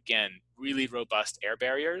have, again, really robust air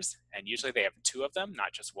barriers, and usually they have 2 of them,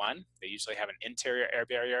 not just 1. They usually have an interior air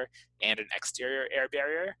barrier and an exterior air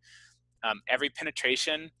barrier. Every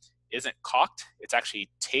penetration isn't caulked, it's actually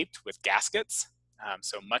taped with gaskets,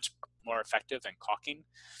 so much more effective than caulking.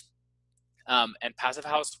 And Passive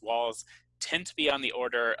House walls tend to be on the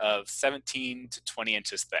order of 17 to 20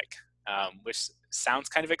 inches thick. which sounds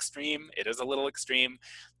kind of extreme. It is a little extreme,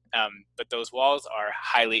 but those walls are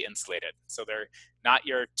highly insulated. So they're not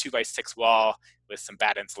your 2x6 wall with some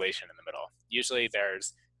bad insulation in the middle. Usually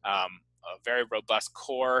there's a very robust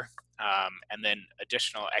core and then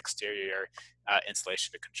additional exterior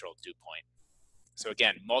insulation to control dew point. So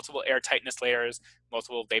again, multiple air tightness layers,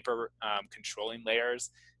 multiple vapor controlling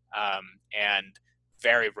layers, and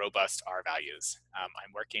very robust R values.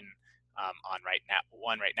 I'm working on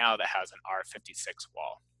one right now that has an R56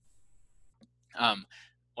 wall.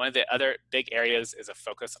 One of the other big areas is a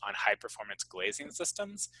focus on high performance glazing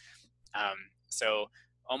systems. So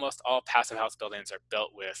almost all passive house buildings are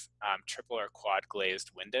built with triple or quad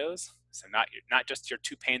glazed windows. So not just your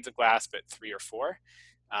 2 panes of glass, but 3 or 4,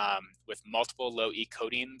 with multiple low E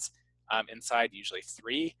coatings inside, usually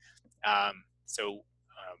 3.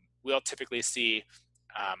 We'll typically see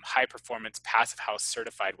high performance passive house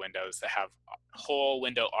certified windows that have whole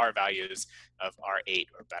window R values of R8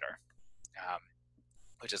 or better,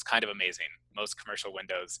 which is kind of amazing. Most commercial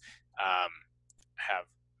windows have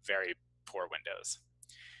very poor windows.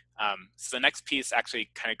 So the next piece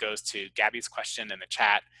actually kind of goes to Gabby's question in the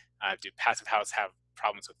chat. Do passive houses have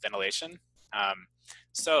problems with ventilation?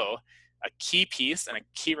 So a key piece and a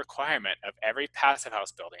key requirement of every passive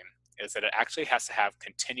house building is that it actually has to have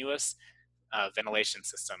continuous ventilation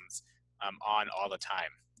systems on all the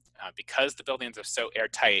time. Because the buildings are so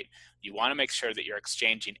airtight, you want to make sure that you're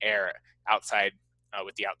exchanging air outside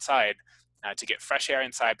with the outside to get fresh air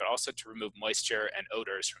inside, but also to remove moisture and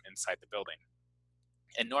odors from inside the building.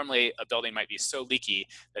 And normally a building might be so leaky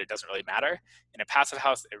that it doesn't really matter. In a passive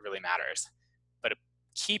house, it really matters. But a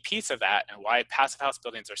key piece of that and why passive house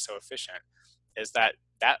buildings are so efficient is that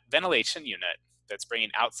that ventilation unit that's bringing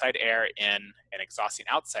outside air in and exhausting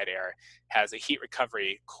outside air has a heat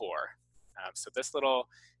recovery core. So this little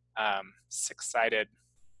 6-sided,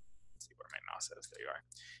 let's see where my mouse is, there you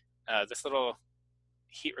are. This little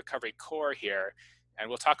heat recovery core here, and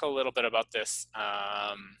we'll talk a little bit about this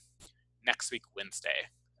next week, Wednesday,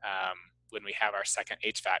 when we have our second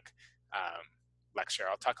HVAC lecture.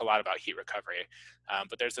 I'll talk a lot about heat recovery,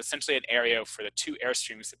 but there's essentially an area for the 2 air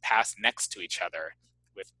streams that pass next to each other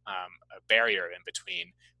with a barrier in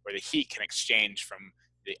between where the heat can exchange from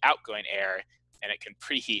the outgoing air and it can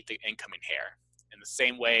preheat the incoming air. In the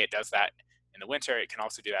same way it does that in the winter, it can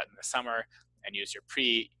also do that in the summer and use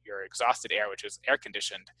your exhausted air, which is air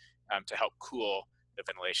conditioned, to help cool the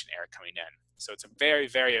ventilation air coming in. So it's a very,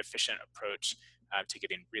 very efficient approach to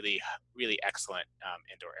getting really, really excellent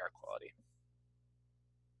indoor air quality.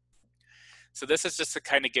 So this is just to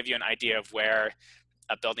kind of give you an idea of where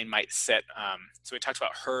a building might sit. So we talked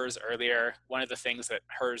about HERS earlier. One of the things that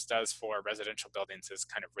HERS does for residential buildings is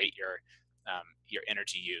kind of rate your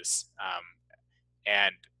energy use.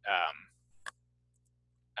 And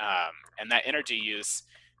that energy use,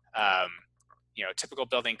 a typical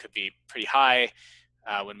building could be pretty high.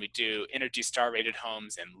 When we do Energy Star rated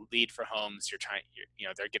homes and LEED for homes,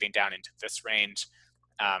 they're getting down into this range.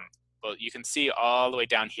 Well, you can see all the way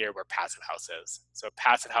down here where passive house is. So a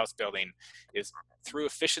passive house building is, through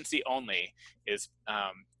efficiency only, is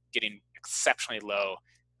getting exceptionally low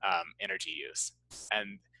energy use.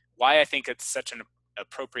 And why I think it's such an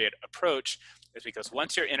appropriate approach is because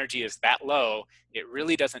once your energy is that low, it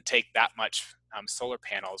really doesn't take that much solar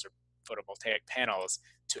panels or photovoltaic panels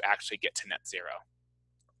to actually get to net zero.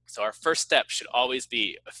 So our first step should always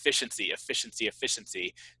be efficiency, efficiency,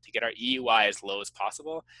 efficiency to get our EUI as low as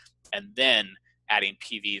possible, and then adding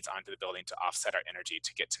PVs onto the building to offset our energy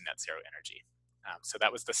to get to net zero energy. So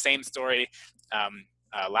that was the same story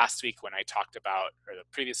last week when I talked about, or the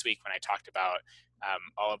previous week when I talked about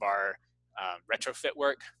all of our retrofit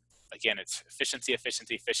work. Again, it's efficiency,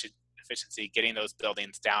 efficiency, efficiency, getting those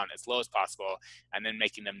buildings down as low as possible, and then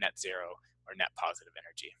making them net zero or net positive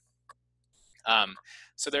energy.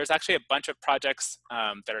 So there's actually a bunch of projects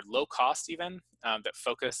that are low cost even, that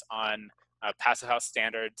focus on passive house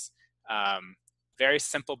standards, very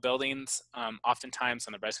simple buildings, oftentimes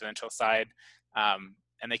on the residential side,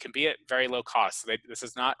 and they can be at very low cost. So this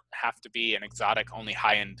does not have to be an exotic, only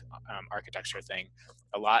high-end architecture thing.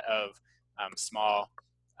 A lot of small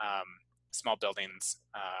buildings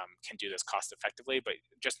can do this cost effectively, but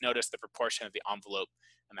just notice the proportion of the envelope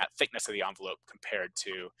and that thickness of the envelope compared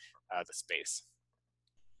to the space.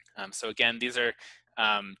 So again, these are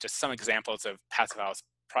just some examples of passive house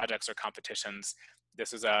projects or competitions.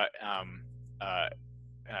 This is a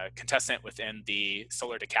contestant within the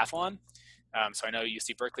Solar Decathlon. So I know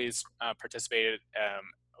UC Berkeley's participated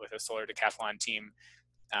with a Solar Decathlon team,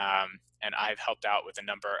 and I've helped out with a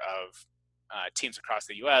number of teams across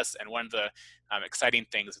the US. And one of the exciting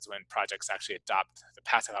things is when projects actually adopt the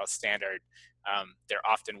Passive House standard, they're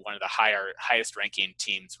often one of the highest ranking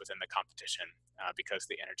teams within the competition because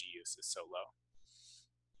the energy use is so low.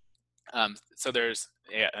 So there's,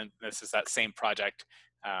 yeah, and this is that same project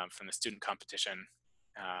from the student competition.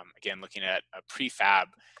 Again, looking at a prefab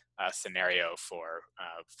scenario for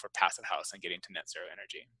Passive House and getting to net zero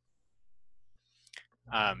energy.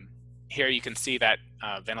 Here you can see that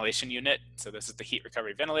ventilation unit. So this is the heat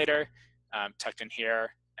recovery ventilator tucked in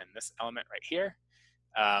here, and this element right here.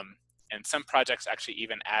 And some projects actually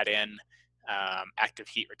even add in active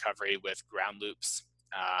heat recovery with ground loops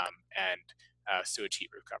and sewage heat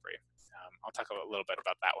recovery. I'll talk a little bit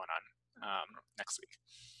about that one on next week.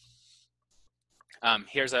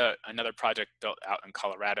 Here's another project built out in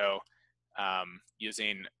Colorado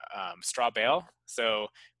using straw bale. So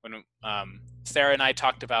when Sarah and I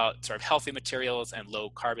talked about sort of healthy materials and low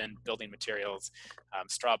carbon building materials,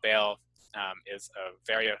 straw bale is a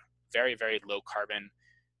very, very low carbon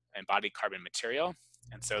embodied carbon material.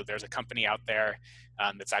 And so there's a company out there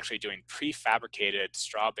that's actually doing prefabricated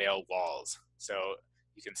straw bale walls. So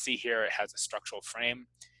you can see here it has a structural frame,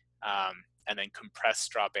 and then compressed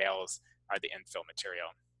straw bales are the infill material.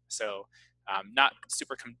 So not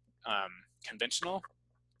super conventional,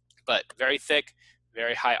 but very thick,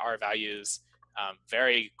 very high R values,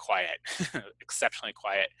 very quiet, exceptionally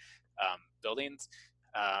quiet buildings,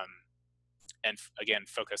 and again,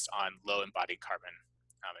 focused on low embodied carbon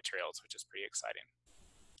materials, which is pretty exciting.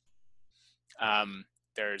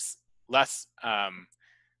 There's less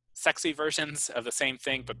sexy versions of the same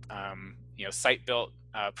thing, but site-built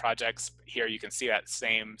projects. Here you can see that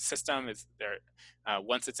same system is there.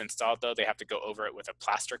 Once it's installed, though, they have to go over it with a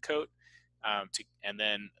plaster coat, and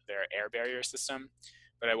then their air barrier system.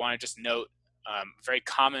 But I want to just note, a very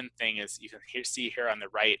common thing is you can see here on the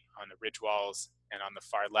right, on the ridge walls, and on the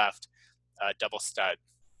far left, double stud.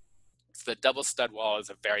 So the double stud wall is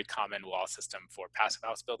a very common wall system for Passive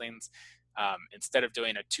House buildings. Instead of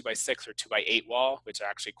doing a 2x6 or 2x8 wall, which are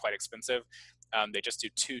actually quite expensive, they just do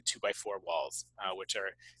two 2x4 walls, which are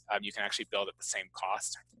you can actually build at the same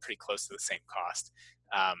cost, pretty close to the same cost.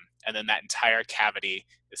 And then that entire cavity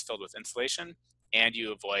is filled with insulation, and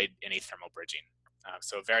you avoid any thermal bridging.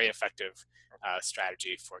 So a very effective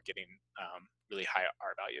strategy for getting really high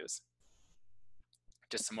R values.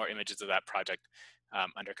 Just some more images of that project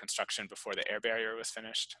under construction before the air barrier was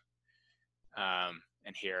finished.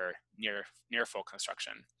 And here near full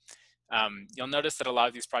construction. You'll notice that a lot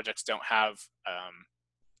of these projects don't have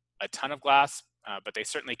a ton of glass, but they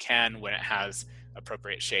certainly can when it has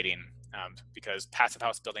appropriate shading, because Passive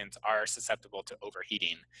House buildings are susceptible to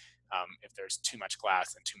overheating if there's too much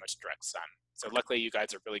glass and too much direct sun. So luckily you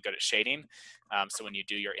guys are really good at shading. So when you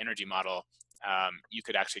do your energy model, you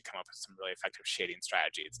could actually come up with some really effective shading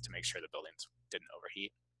strategies to make sure the buildings didn't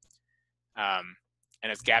overheat.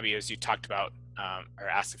 And as Gabby, as you talked about or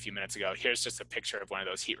asked a few minutes ago, here's just a picture of one of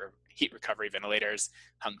those heat recovery ventilators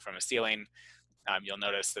hung from a ceiling. You'll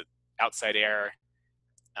notice that outside air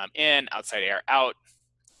in, outside air out,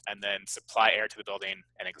 and then supply air to the building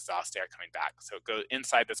and exhaust air coming back. So go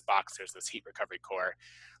inside this box, there's this heat recovery core.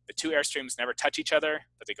 The two air streams never touch each other,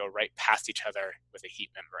 but they go right past each other with a heat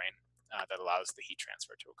membrane that allows the heat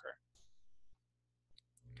transfer to occur.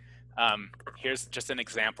 Here's just an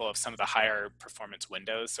example of some of the higher performance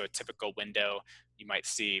windows. So a typical window you might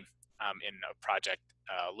see in a project,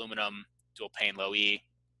 aluminum, dual pane, low E,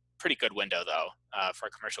 pretty good window though for a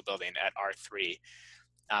commercial building at R3.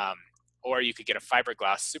 Or you could get a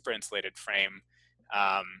fiberglass super insulated frame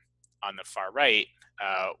on the far right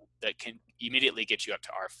that can immediately get you up to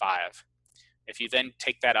R5. If you then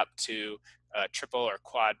take that up to a triple or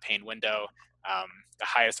quad pane window, the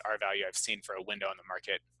highest R value I've seen for a window on the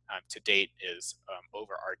market to date is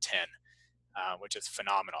over R10, which is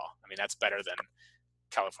phenomenal. I mean, that's better than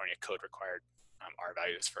California code required R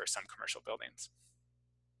values for some commercial buildings.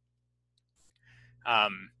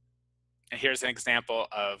 And here's an example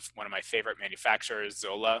of one of my favorite manufacturers,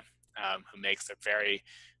 Zola, who makes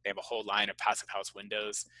they have a whole line of Passive House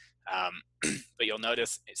windows. But you'll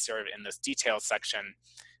notice it's sort of in this detail section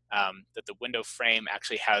that the window frame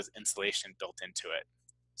actually has insulation built into it.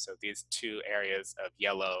 So these two areas of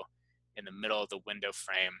yellow in the middle of the window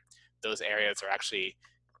frame, those areas are actually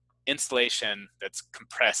insulation that's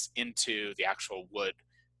compressed into the actual wood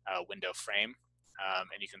window frame.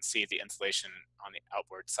 And you can see the insulation on the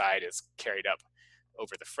outward side is carried up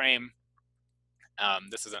over the frame.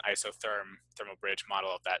 This is an isotherm thermal bridge model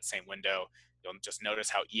of that same window. You'll just notice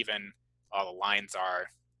how even all the lines are,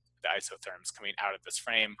 the isotherms coming out of this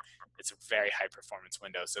frame. It's a very high performance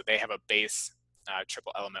window. So they have a base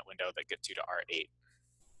triple element window that gets you to R8.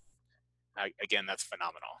 Again, that's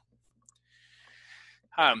phenomenal.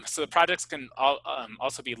 So the projects can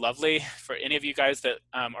also be lovely for any of you guys that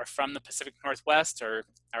are from the Pacific Northwest or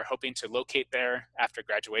are hoping to locate there after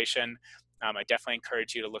graduation. I definitely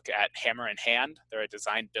encourage you to look at Hammer in Hand. They're a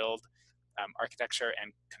design build architecture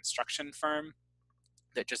and construction firm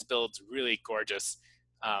that just builds really gorgeous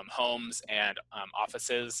homes and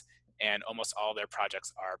offices, and almost all their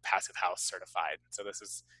projects are Passive House certified. So this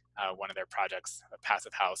is one of their projects, a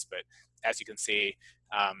Passive House, but as you can see,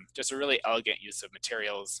 just a really elegant use of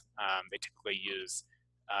materials. They typically use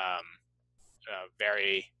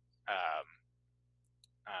very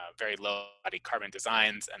low body carbon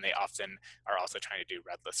designs, and they often are also trying to do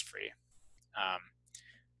redless free.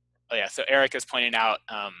 Oh yeah, so Eric is pointing out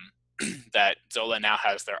that Zola now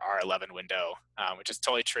has their R11 window, which is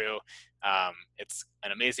totally true. It's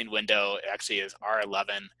an amazing window. It actually is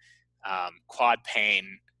R11, quad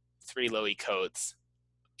pane, 3 low E coats,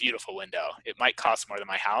 beautiful window. It might cost more than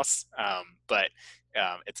my house, but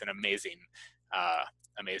it's an amazing,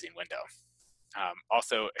 amazing window.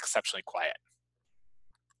 Also exceptionally quiet.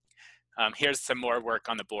 Here's some more work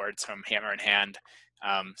on the boards from Hammer in Hand.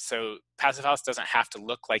 So Passive House doesn't have to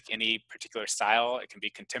look like any particular style. It can be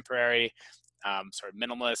contemporary, sort of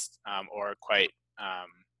minimalist, or quite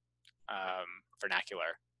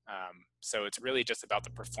vernacular. So it's really just about the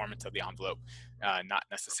performance of the envelope, not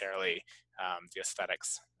necessarily the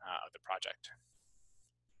aesthetics of the project.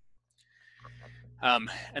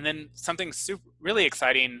 And then something really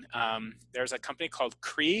exciting, there's a company called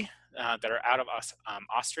Cree that are out of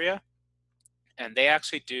Austria, and they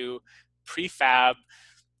actually do prefab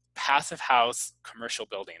Passive House commercial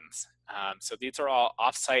buildings. So these are all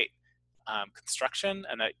offsite construction,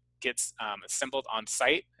 and that gets assembled on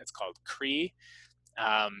site. It's called Cree,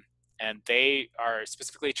 and they are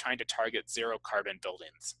specifically trying to target zero carbon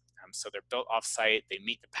buildings. So they're built off-site. They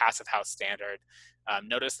meet the Passive House standard.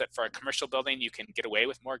 Notice that for a commercial building, you can get away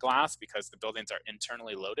with more glass because the buildings are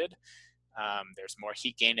internally loaded. There's more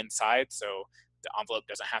heat gain inside, so the envelope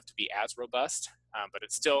doesn't have to be as robust, but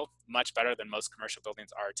it's still much better than most commercial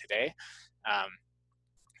buildings are today.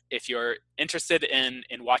 If you're interested in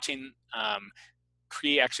watching,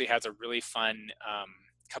 Cree actually has a really fun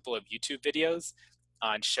couple of YouTube videos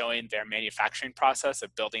on showing their manufacturing process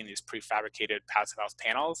of building these prefabricated Passive House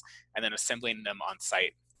panels and then assembling them on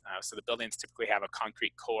site. So the buildings typically have a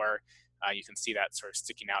concrete core. You can see that sort of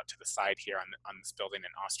sticking out to the side here on this building in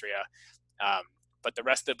Austria. But the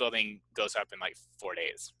rest of the building goes up in like 4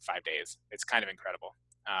 days, 5 days. It's kind of incredible.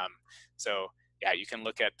 So yeah, you can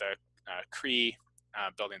look at the Cree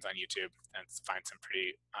buildings on YouTube and find some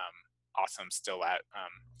pretty awesome still at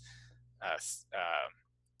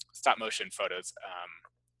stop motion photos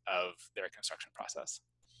of their construction process.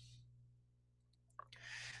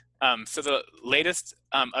 So the latest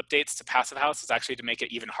updates to Passive House is actually to make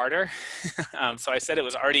it even harder. So I said it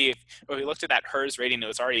was already, when we looked at that HERS rating, it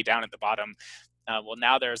was already down at the bottom. Well,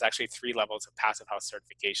 now there's actually 3 levels of Passive House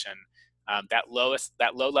certification. That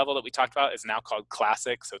low level that we talked about is now called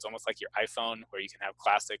Classic. So it's almost like your iPhone, where you can have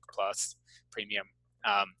Classic, Plus, Premium.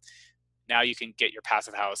 Now you can get your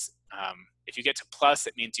Passive House. If you get to Plus,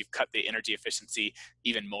 it means you've cut the energy efficiency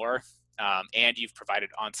even more, and you've provided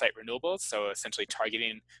on-site renewables, so essentially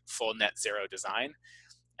targeting full net zero design.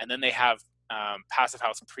 And then they have Passive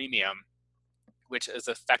House Premium, which is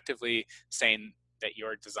effectively saying that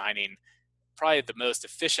you're designing probably the most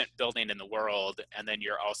efficient building in the world, and then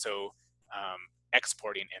you're also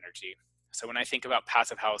exporting energy. So when I think about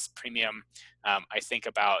Passive House Premium, I think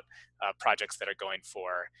about projects that are going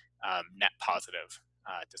for net positive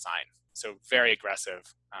design. So very aggressive,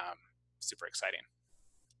 super exciting.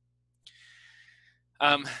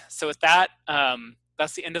 So with that,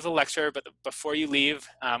 that's the end of the lecture, but before you leave,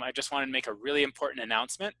 I just wanted to make a really important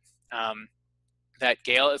announcement that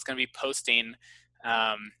Gail is going to be posting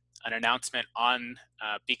an announcement on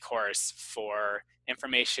bCourse for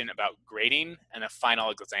information about grading and a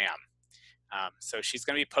final exam. So she's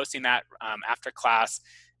going to be posting that after class,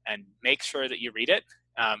 and make sure that you read it.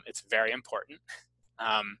 It's very important.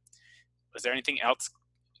 Was there anything else,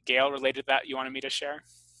 Gail, related to that you wanted me to share?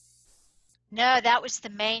 No, that was the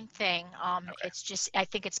main thing. Okay. It's just, I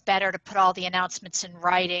think it's better to put all the announcements in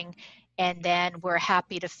writing, and then we're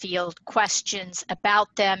happy to field questions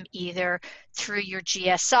about them either through your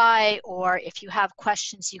GSI, or if you have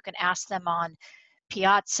questions, you can ask them on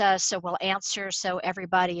Piazza, so we'll answer so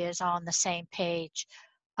everybody is on the same page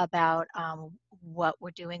about what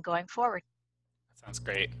we're doing going forward. Sounds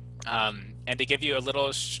great. And to give you a little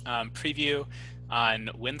preview on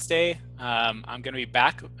Wednesday, I'm going to be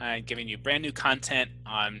back giving you brand new content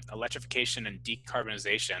on electrification and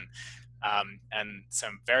decarbonization, and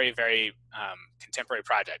some very, very contemporary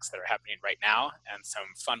projects that are happening right now, and some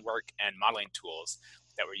fun work and modeling tools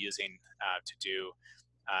that we're using to do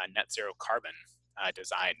net zero carbon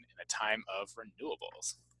design in a time of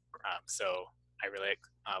renewables. So I really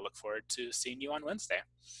look forward to seeing you on Wednesday.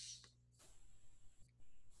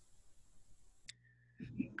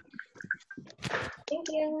 Thank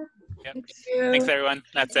you. Yep. Thank you. Thanks, everyone.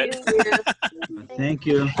 That's it. Thank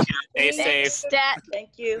you. Stay Thanks, safe. Stet.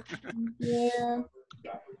 Thank you. Yeah.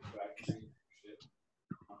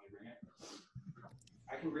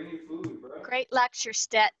 Great lecture,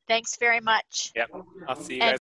 Stet. Thanks very much. Yep. I'll see you And guys.